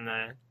Malkavians and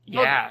the...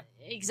 well, Yeah.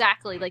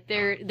 exactly. Like,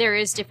 there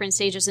is different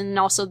stages, and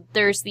also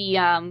there's the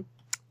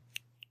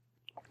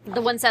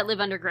ones that live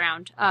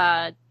underground.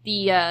 Oh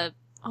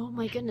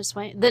my goodness,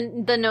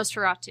 the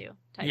Nosferatu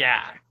type.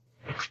 Yeah.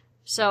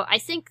 So I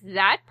think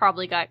that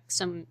probably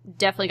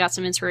definitely got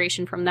some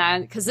inspiration from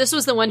that, because this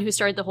was the one who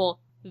started the whole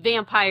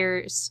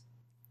vampires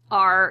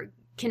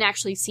can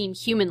actually seem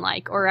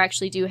human-like or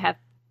actually do have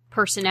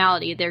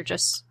personality. They're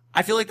just...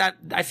 I feel like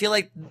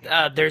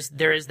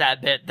there is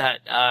that bit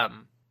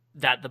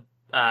that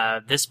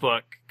this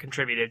book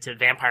contributed to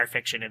vampire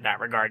fiction in that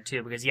regard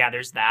too, because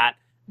there's that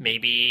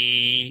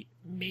maybe,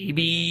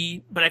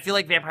 but I feel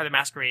like Vampire the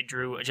Masquerade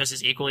drew just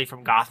as equally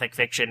from gothic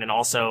fiction and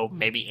also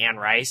maybe Anne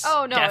Rice.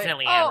 Oh no,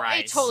 definitely Anne Rice.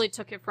 I totally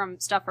took it from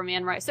stuff from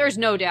Anne Rice. There's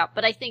no doubt,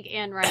 but I think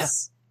Anne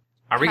Rice.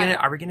 Are we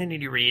gonna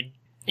need to read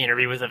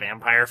Interview with a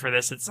Vampire for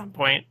this at some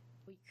point?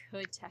 We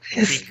could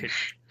technically. We could.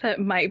 That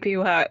might be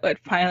what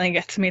finally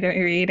gets me to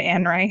read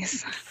Anne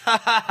Rice.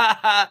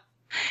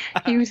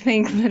 You would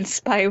think that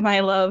despite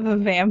my love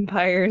of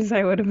vampires,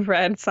 I would have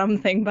read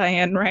something by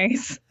Anne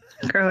Rice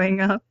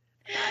growing up.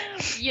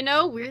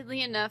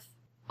 Weirdly enough.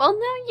 Well,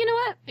 no, you know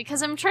what?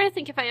 Because I'm trying to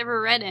think if I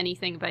ever read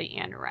anything by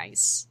Anne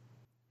Rice.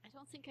 I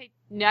don't think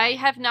I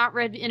have not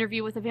read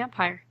Interview with a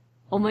Vampire.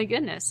 Oh my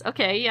goodness.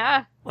 Okay,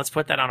 yeah. Let's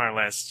put that on our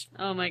list.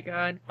 Oh my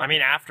god. I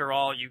mean, after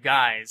all, you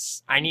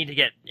guys, I need to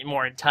get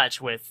more in touch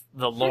with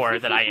the lore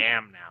that I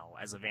am now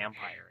as a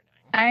vampire.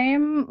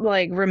 I'm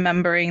like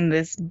remembering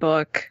this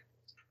book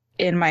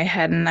in my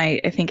head, and I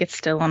think it's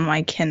still on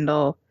my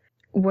Kindle,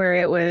 where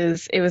it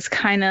was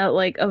kind of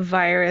like a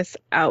virus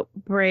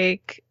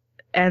outbreak,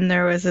 and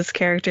there was this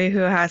character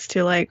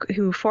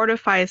who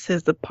fortifies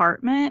his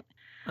apartment,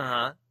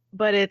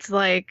 but it's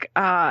like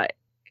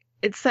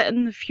it's set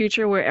in the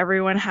future where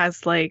everyone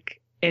has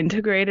like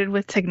integrated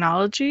with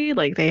technology,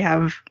 like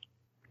they're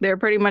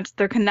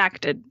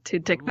connected to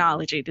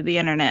technology, to the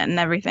internet and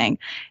everything,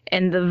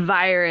 and the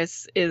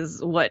virus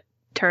is what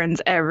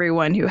turns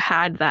everyone who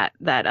had that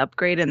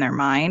upgrade in their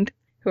mind,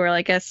 who are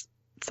like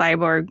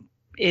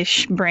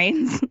cyborg-ish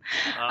brains.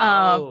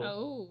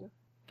 Oh.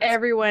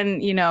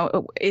 Everyone,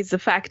 is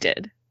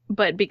affected.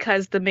 But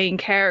because the main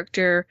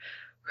character,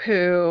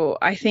 who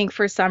I think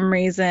for some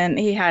reason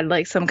he had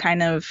like some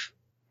kind of,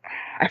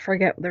 I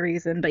forget the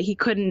reason, but he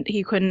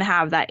couldn't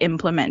have that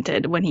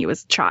implemented when he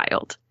was a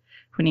child,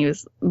 when he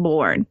was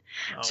born.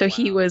 Oh, So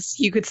wow.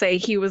 you could say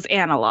he was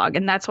analog,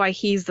 and that's why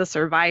he's the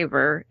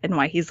survivor and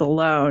why he's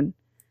alone.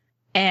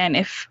 And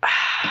if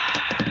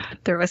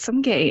there was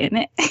some gay in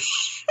it,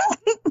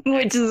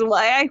 which is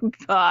why I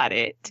bought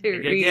it to Make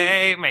it read.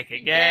 gay, make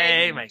it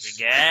gay, make it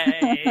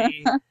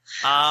gay.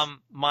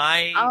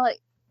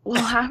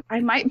 I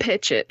might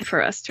pitch it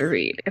for us to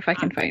read if I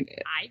can find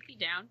it. I'd be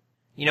down.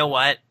 You know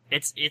what?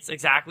 It's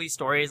exactly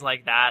stories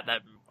like that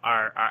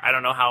are I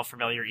don't know how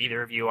familiar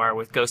either of you are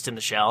with Ghost in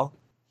the Shell.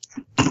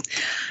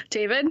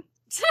 David,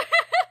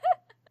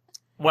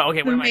 Well,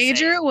 okay, what the am I saying?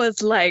 Major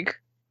was like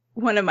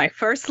one of my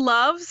first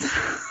loves.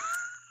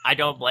 I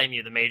don't blame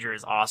you. The Major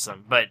is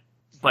awesome, but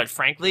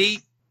frankly,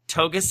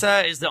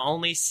 Togusa is the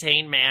only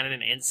sane man in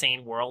an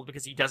insane world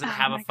because he doesn't Oh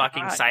have a my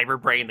fucking God.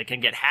 cyber brain that can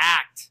get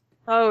hacked.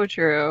 Oh,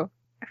 true.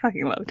 I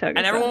fucking love Togusa.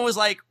 And everyone was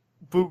like,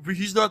 but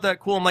he's not that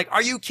cool. I'm like,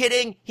 are you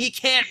kidding? He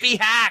can't be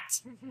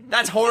hacked.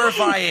 That's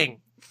horrifying.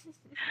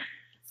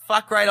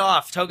 Fuck right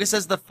off.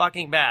 Togusa's the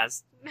fucking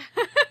best.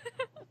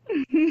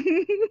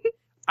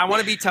 I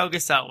want to be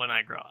Togusa when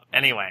I grow up.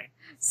 Anyway.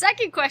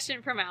 Second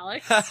question from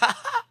Alex.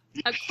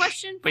 A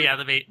question. But yeah,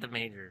 the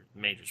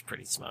major's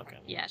pretty smoking.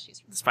 Yeah,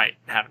 she's. Despite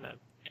having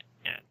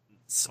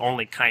it's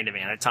only kind of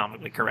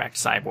anatomically correct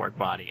cyborg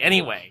body.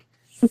 Anyway.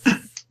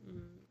 I'm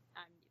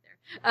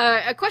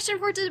neither. A question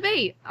for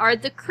debate: are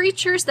the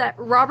creatures that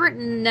Robert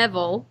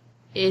Neville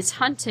is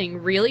hunting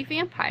really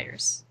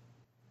vampires?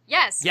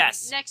 Yes.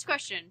 Yes. Next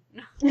question.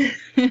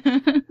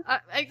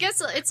 I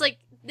guess it's like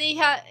they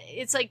have.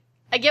 It's like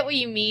I get what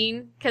you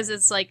mean because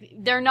it's like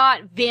they're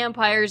not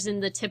vampires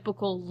in the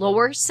typical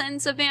lower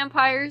sense of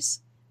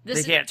vampires.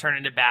 They can't turn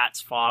into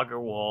bats, fog, or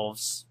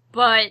wolves.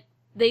 But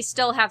they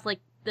still have like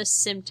the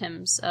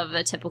symptoms of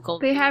a typical.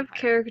 They have vampire.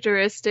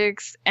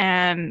 characteristics,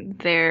 and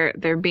they're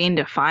being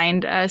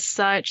defined as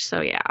such.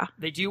 So yeah,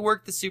 They do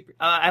work the super.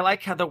 I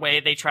like how the way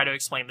they try to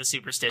explain the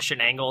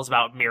superstition angles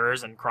about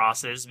mirrors and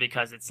crosses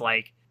because it's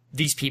like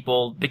these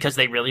people because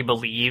they really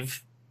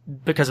believe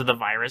because of the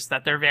virus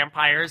that they're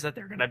vampires that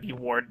they're gonna be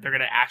they're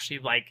gonna actually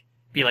like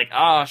be like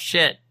oh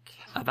shit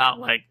about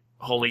like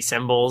holy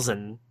symbols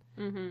and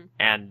Mm-hmm.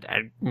 and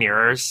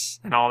mirrors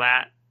and all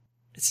that.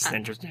 It's just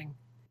interesting.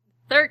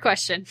 Third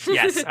question.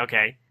 Yes.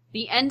 Okay.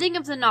 The ending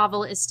of the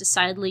novel is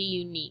decidedly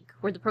unique,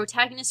 where the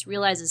protagonist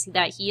realizes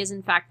that he is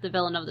in fact the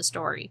villain of the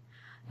story.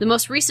 The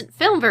most recent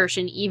film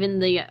version,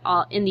 even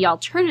in the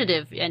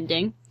alternative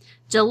ending,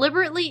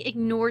 deliberately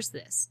ignores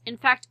this. In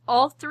fact,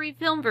 all three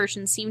film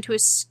versions seem to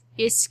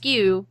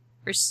eschew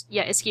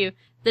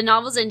the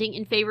novel's ending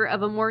in favor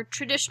of a more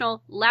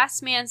traditional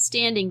last man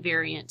standing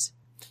variant.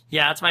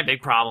 Yeah, that's my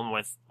big problem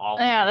with all.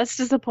 yeah, that's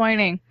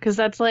disappointing because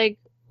that's like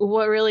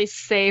what really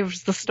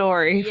saves the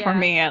story Yeah. for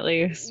me, at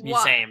least.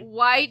 Same.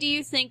 Why do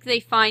you think they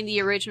find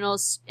the original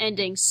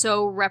ending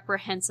so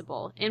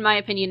reprehensible? In my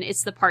opinion,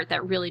 it's the part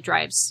that really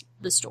drives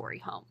the story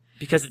home.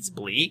 Because it's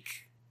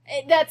bleak.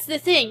 That's the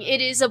thing.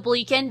 It is a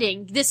bleak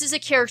ending. This is a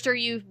character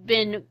you've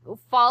been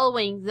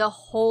following the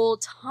whole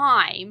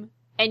time,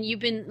 and you've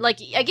been, like,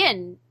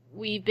 again,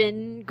 we've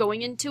been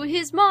going into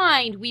his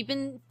mind. We've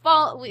been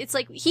it's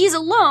like he's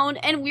alone,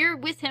 and we're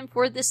with him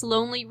for this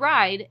lonely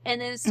ride, and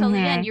then it's till the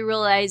Mhm. end you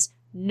realize,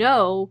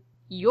 no,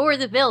 you're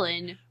the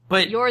villain.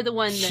 But You're the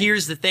one that...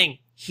 here's the thing.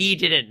 He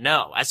didn't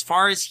know. As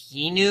far as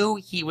he knew,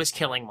 he was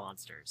killing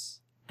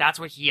monsters. That's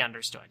what he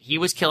understood. He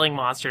was killing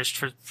monsters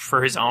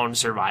for his own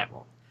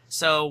survival.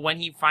 So when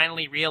he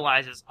finally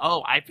realizes,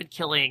 oh, I've been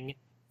killing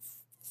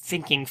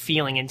thinking,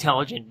 feeling,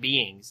 intelligent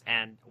beings,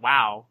 and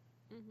wow,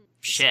 Mhm.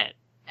 shit.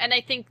 And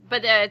I think,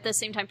 but at the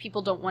same time,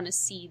 people don't want to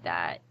see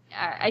that.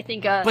 I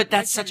think, But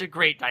that's such a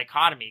great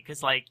dichotomy,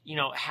 because, like, you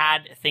know,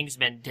 had things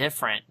been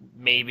different,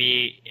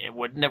 maybe it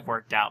wouldn't have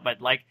worked out.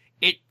 But, like,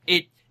 it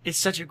is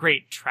such a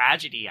great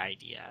tragedy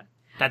idea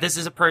that this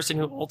is a person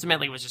who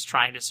ultimately was just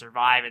trying to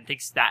survive and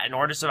thinks that in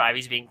order to survive,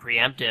 he's being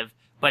preemptive,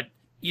 but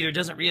either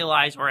doesn't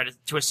realize or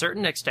to a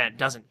certain extent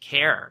doesn't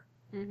care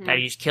Mhm. that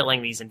he's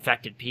killing these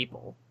infected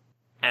people.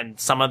 And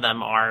some of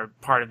them are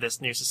part of this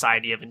new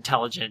society of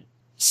intelligent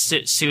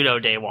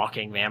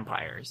pseudo-day-walking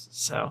vampires.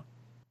 So,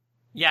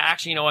 yeah,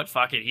 actually, you know what?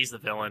 Fuck it. He's the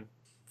villain.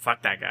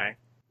 Fuck that guy.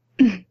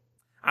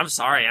 I'm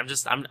sorry.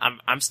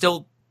 I'm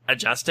still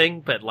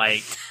adjusting, but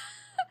like,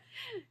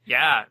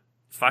 yeah,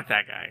 fuck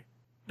that guy.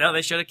 No,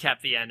 they should have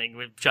kept the ending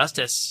with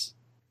justice.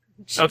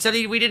 Oh, except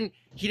he didn't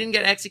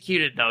get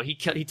executed though. He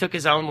took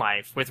his own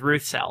life with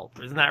Ruth's help.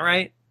 Isn't that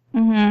right?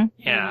 Mm-hmm.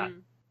 Yeah.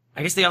 Mhm.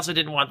 I guess they also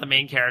didn't want the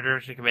main character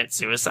to commit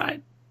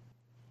suicide.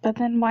 But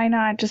then why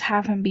not just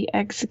have him be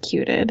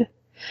executed?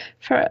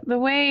 For the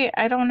way,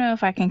 I don't know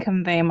if I can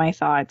convey my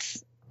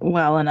thoughts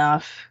well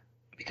enough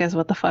because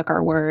what the fuck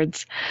are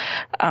words?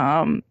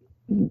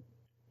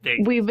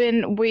 We've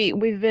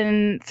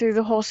been through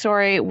the whole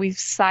story. We've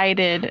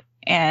sided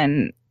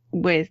and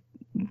with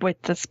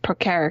this per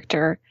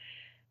character,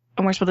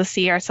 and we're supposed to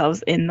see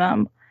ourselves in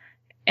them.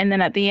 And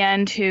then at the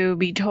end, to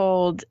be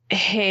told,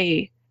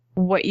 "Hey,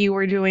 what you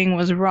were doing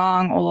was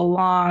wrong all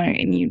along,"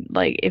 and you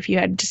like if you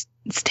had just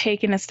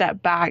taken a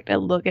step back to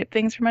look at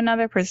things from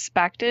another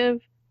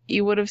perspective,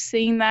 you would have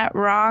seen that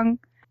wrong.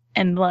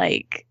 And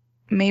like,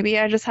 maybe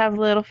I just have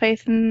little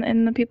faith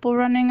in the people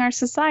running our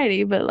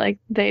society, but like,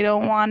 they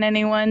don't want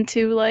anyone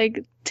to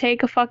like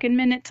take a fucking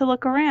minute to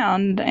look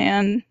around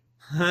and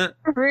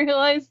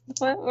realize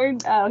what we're.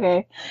 Oh,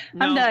 okay,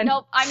 I'm done.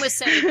 Nope, I'm with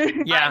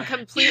Sade. Yeah. I'm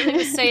completely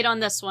with Sade on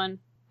this one.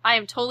 I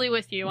am totally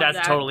with you on That's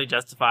that. totally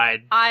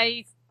justified.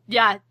 I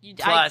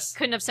Plus-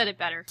 couldn't have said it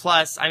better.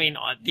 Plus, I mean,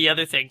 the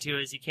other thing too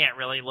is you can't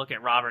really look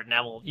at Robert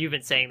Neville. You've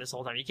been saying this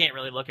whole time. You can't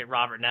really look at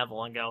Robert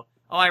Neville and go,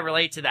 "Oh, I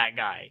relate to that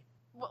guy,"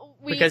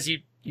 because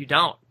you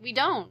don't. We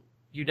don't.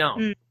 You don't.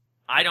 Mm.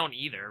 I don't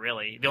either,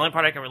 really. The only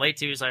part I can relate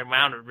to is my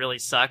mom would really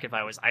suck if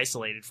I was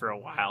isolated for a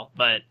while,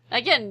 but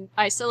Again,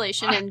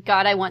 isolation and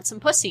God, I want some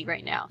pussy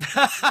right now.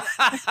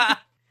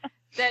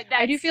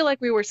 I do feel like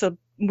we were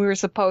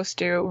supposed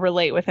to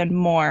relate with him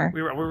more.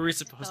 we were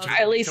supposed to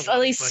At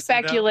least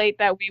speculate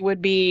that we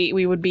would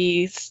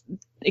be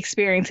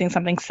experiencing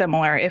something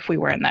similar if we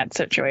were in that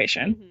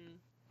situation. Mhm.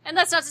 And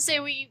that's not to say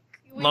we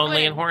lonely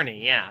wouldn't. and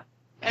horny. Yeah,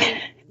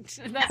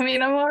 I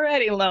mean, I'm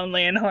already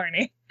lonely and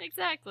horny.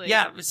 exactly.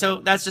 yeah. So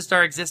that's just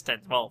our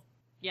existence. Well,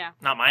 Yeah.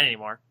 not mine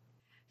anymore.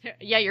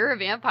 Yeah, you're a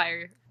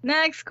vampire.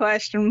 Next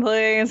question,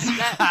 please.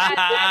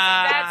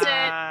 That's it.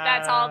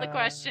 That's all the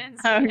questions.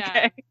 Yeah,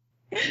 Okay.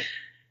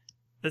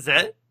 That's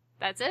it.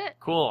 that's it.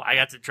 Cool. I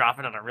got to drop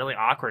it on a really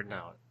awkward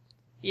note.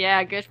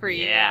 Yeah, good for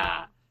you.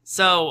 Yeah.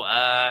 So,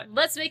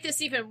 Let's make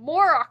this even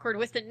more awkward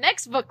with the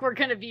next book we're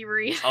gonna be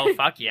reading. oh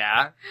fuck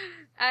yeah.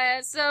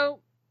 So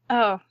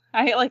Oh,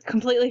 I like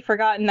completely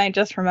forgotten. I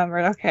just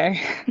remembered.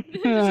 Okay.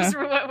 just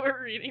for what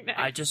we're reading now.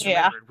 I just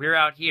Yeah. remembered we're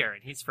out here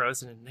and he's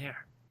frozen in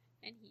there.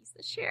 And he's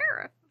the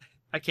sheriff.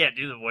 I can't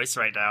do the voice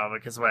right now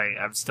because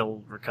I'm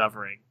still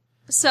recovering.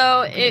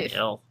 So I'm being if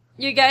ill.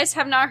 you guys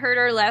have not heard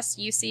our last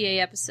UCA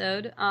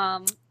episode,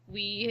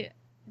 we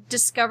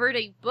discovered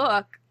a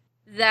book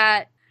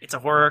that It's a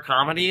horror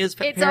comedy, is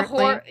it's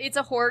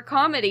a horror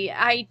comedy.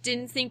 I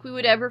didn't think we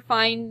would ever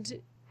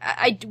find.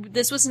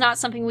 This was not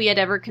something we had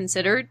ever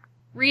considered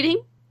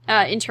reading.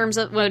 In terms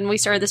of when we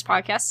started this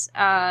podcast,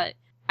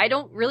 I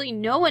don't really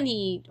know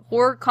any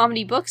horror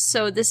comedy books,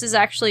 so this is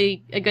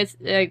actually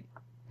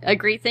a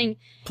great thing.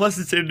 Plus,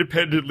 it's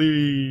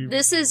independently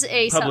This is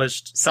a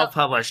published, self-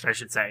 self-published, I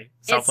should say.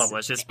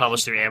 Self-published. It's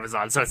published through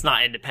Amazon, so it's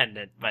not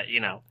independent, but you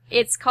know.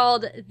 It's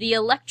called The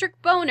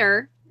Electric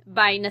Boner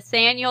by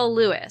Nathaniel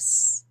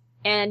Lewis,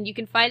 and you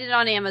can find it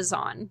on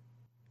Amazon.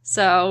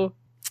 So,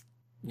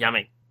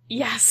 Yummy.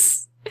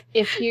 yes.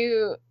 if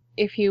you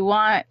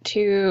want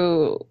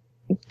to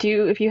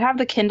if you have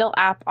the Kindle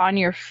app on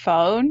your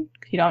phone,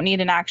 you don't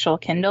need an actual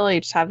Kindle.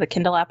 You just have the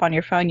Kindle app on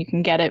your phone. You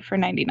can get it for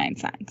 99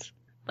 cents.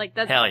 Like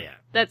that's Hell yeah.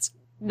 that's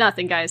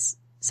nothing, guys.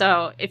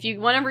 So if you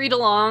want to read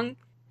along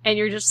and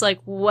you're just like,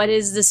 what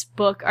is this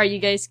book? Are you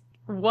guys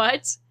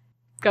what?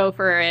 Go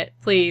for it,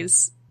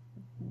 please.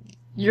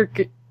 You're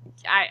good.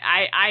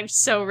 I'm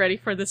so ready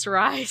for this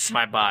ride.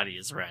 My body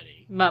is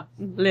ready.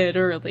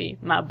 Literally,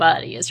 my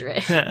body is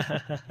ready.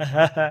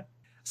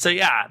 So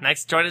yeah,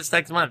 join us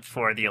next month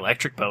for The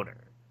Electric Boner.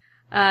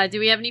 Do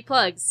we have any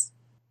plugs?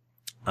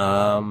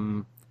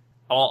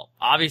 Well,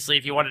 obviously,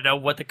 if you want to know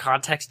what the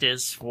context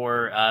is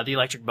for The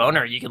Electric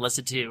Boner, you can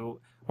listen to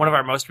one of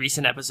our most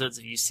recent episodes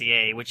of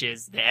UCA, which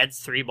is the Ed's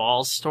Three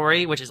Balls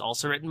story, which is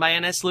also written by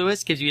N.S.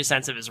 Lewis. Gives you a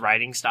sense of his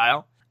writing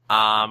style.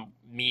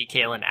 Me,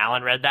 Kayla, and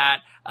Alan read that.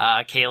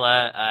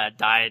 Kayla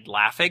died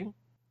laughing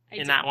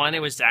in that one.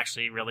 It was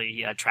actually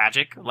really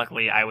tragic.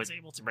 Luckily, I was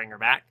able to bring her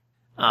back,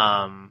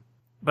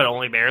 but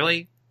only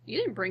barely. You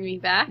didn't bring me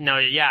back. No,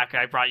 yeah,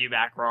 I brought you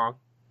back wrong.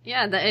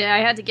 Yeah, I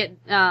had to get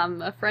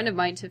a friend of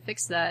mine to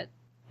fix that.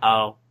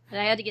 Oh. And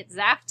I had to get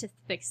Zaf to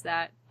fix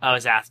that. Oh,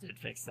 Zath did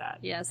fix that.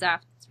 Yeah,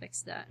 Zaf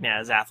fixed that.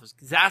 Yeah,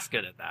 Zath's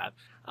good at that.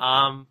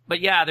 But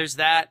yeah, there's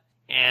that.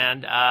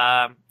 And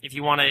if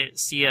you want to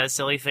see a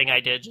silly thing I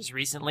did just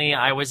recently,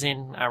 I was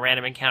in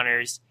Random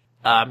Encounters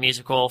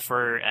musical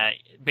for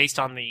based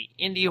on the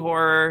indie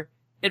horror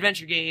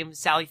adventure game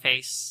Sally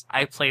Face.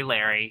 I play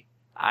Larry.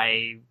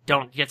 I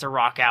don't get to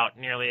rock out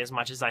nearly as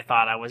much as I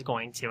thought I was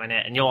going to in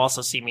it, and you'll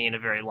also see me in a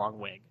very long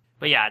wig.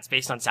 But yeah, it's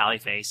based on Sally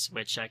Face,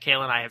 which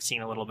Kayla and I have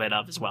seen a little bit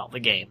of as well. The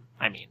game,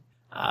 I mean.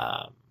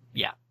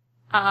 Yeah.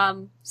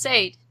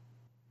 Sade.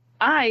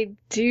 I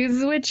do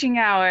the witching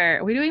hour.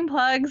 Are we doing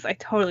plugs? I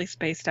totally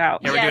spaced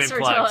out. Yeah, we're Yes,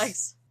 doing we're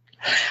plugs.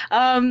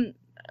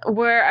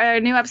 Where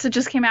a new episode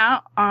just came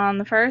out on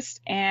the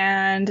 1st,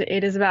 and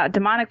it is about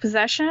demonic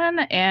possession.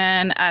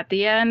 And at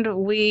the end,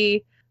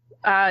 we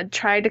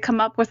tried to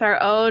come up with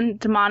our own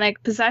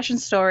demonic possession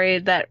story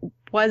that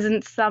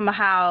wasn't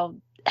somehow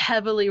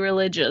heavily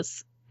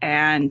religious.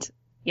 And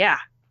yeah,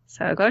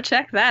 so go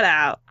check that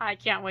out. I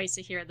can't wait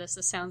to hear this.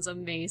 This sounds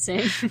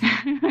amazing.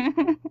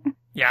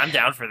 Yeah, I'm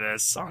down for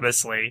this,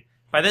 honestly.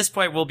 By this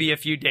point, we'll be a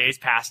few days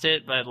past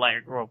it, but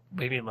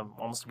maybe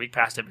almost a week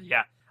past it, but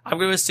yeah. I'm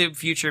going to assume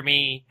future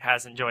me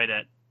has enjoyed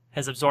it,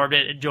 has absorbed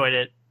it, enjoyed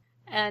it.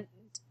 And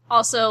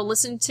also,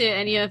 listen to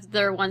any of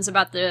their ones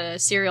about the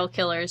serial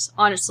killers.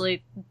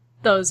 Honestly,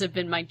 those have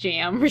been my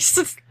jam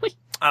recently.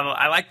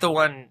 I like the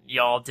one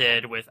y'all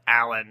did with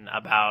Alan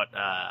about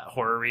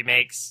horror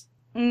remakes.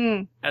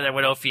 Mm. And then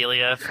when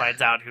Ophelia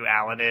finds out who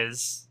Alan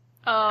is,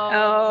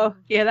 Oh,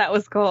 yeah, that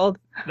was cold.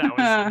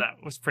 that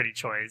was pretty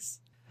choice.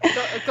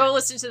 Go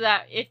listen to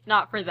that, if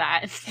not for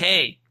that.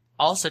 Hey,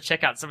 also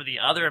check out some of the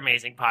other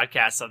amazing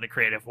podcasts on the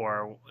Creative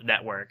Horror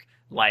Network,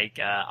 like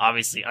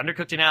obviously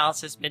Undercooked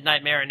Analysis,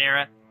 Midnight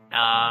Marinara,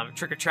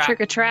 Trick or Track,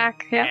 Trick or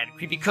Track, yeah. and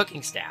Creepy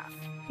Cooking Staff.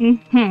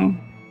 Hmm.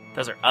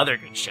 Those are other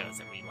good shows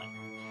that we like.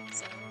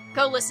 So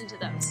go listen to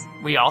those.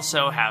 We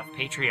also have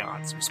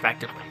Patreons,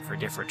 respectively, for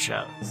different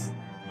shows.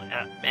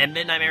 And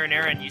Midnight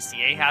Marinara and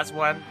UCA has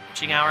one.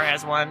 Witching Hour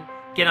has one.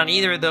 Get on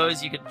either of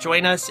those. You can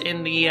join us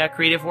in the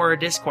Creative Horror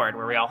Discord,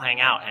 where we all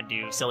hang out and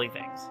do silly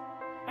things.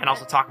 And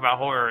also talk about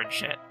horror and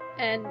shit.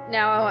 And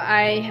now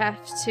I have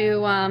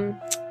to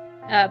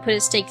put a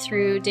stake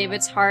through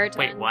David's heart.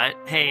 Wait, and... what?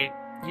 Hey,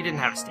 you didn't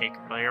have a steak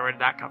earlier. Where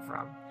did that come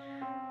from?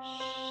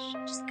 Shh,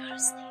 just go to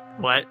sleep.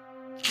 What?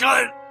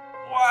 Good.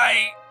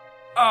 Why?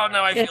 Oh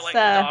no, I feel Guess, like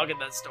the dog in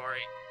that story.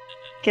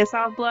 Guess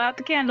I'll blow out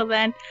the candle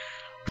then.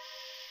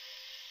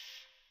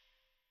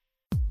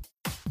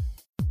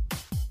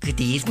 Good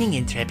evening,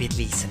 intrepid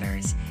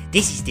listeners.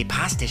 This is the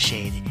Pasta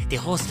Shade, the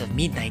host of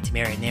Midnight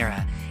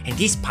Marinara, and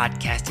this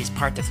podcast is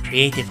part of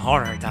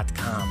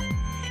CreativeHorror.com,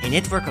 a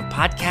network of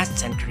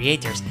podcasts and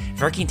creators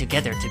working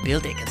together to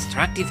build a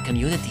constructive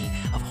community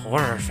of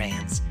horror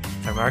fans.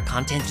 For more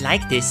content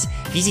like this,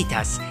 visit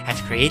us at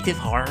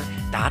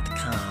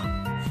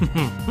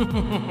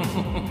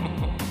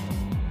CreativeHorror.com.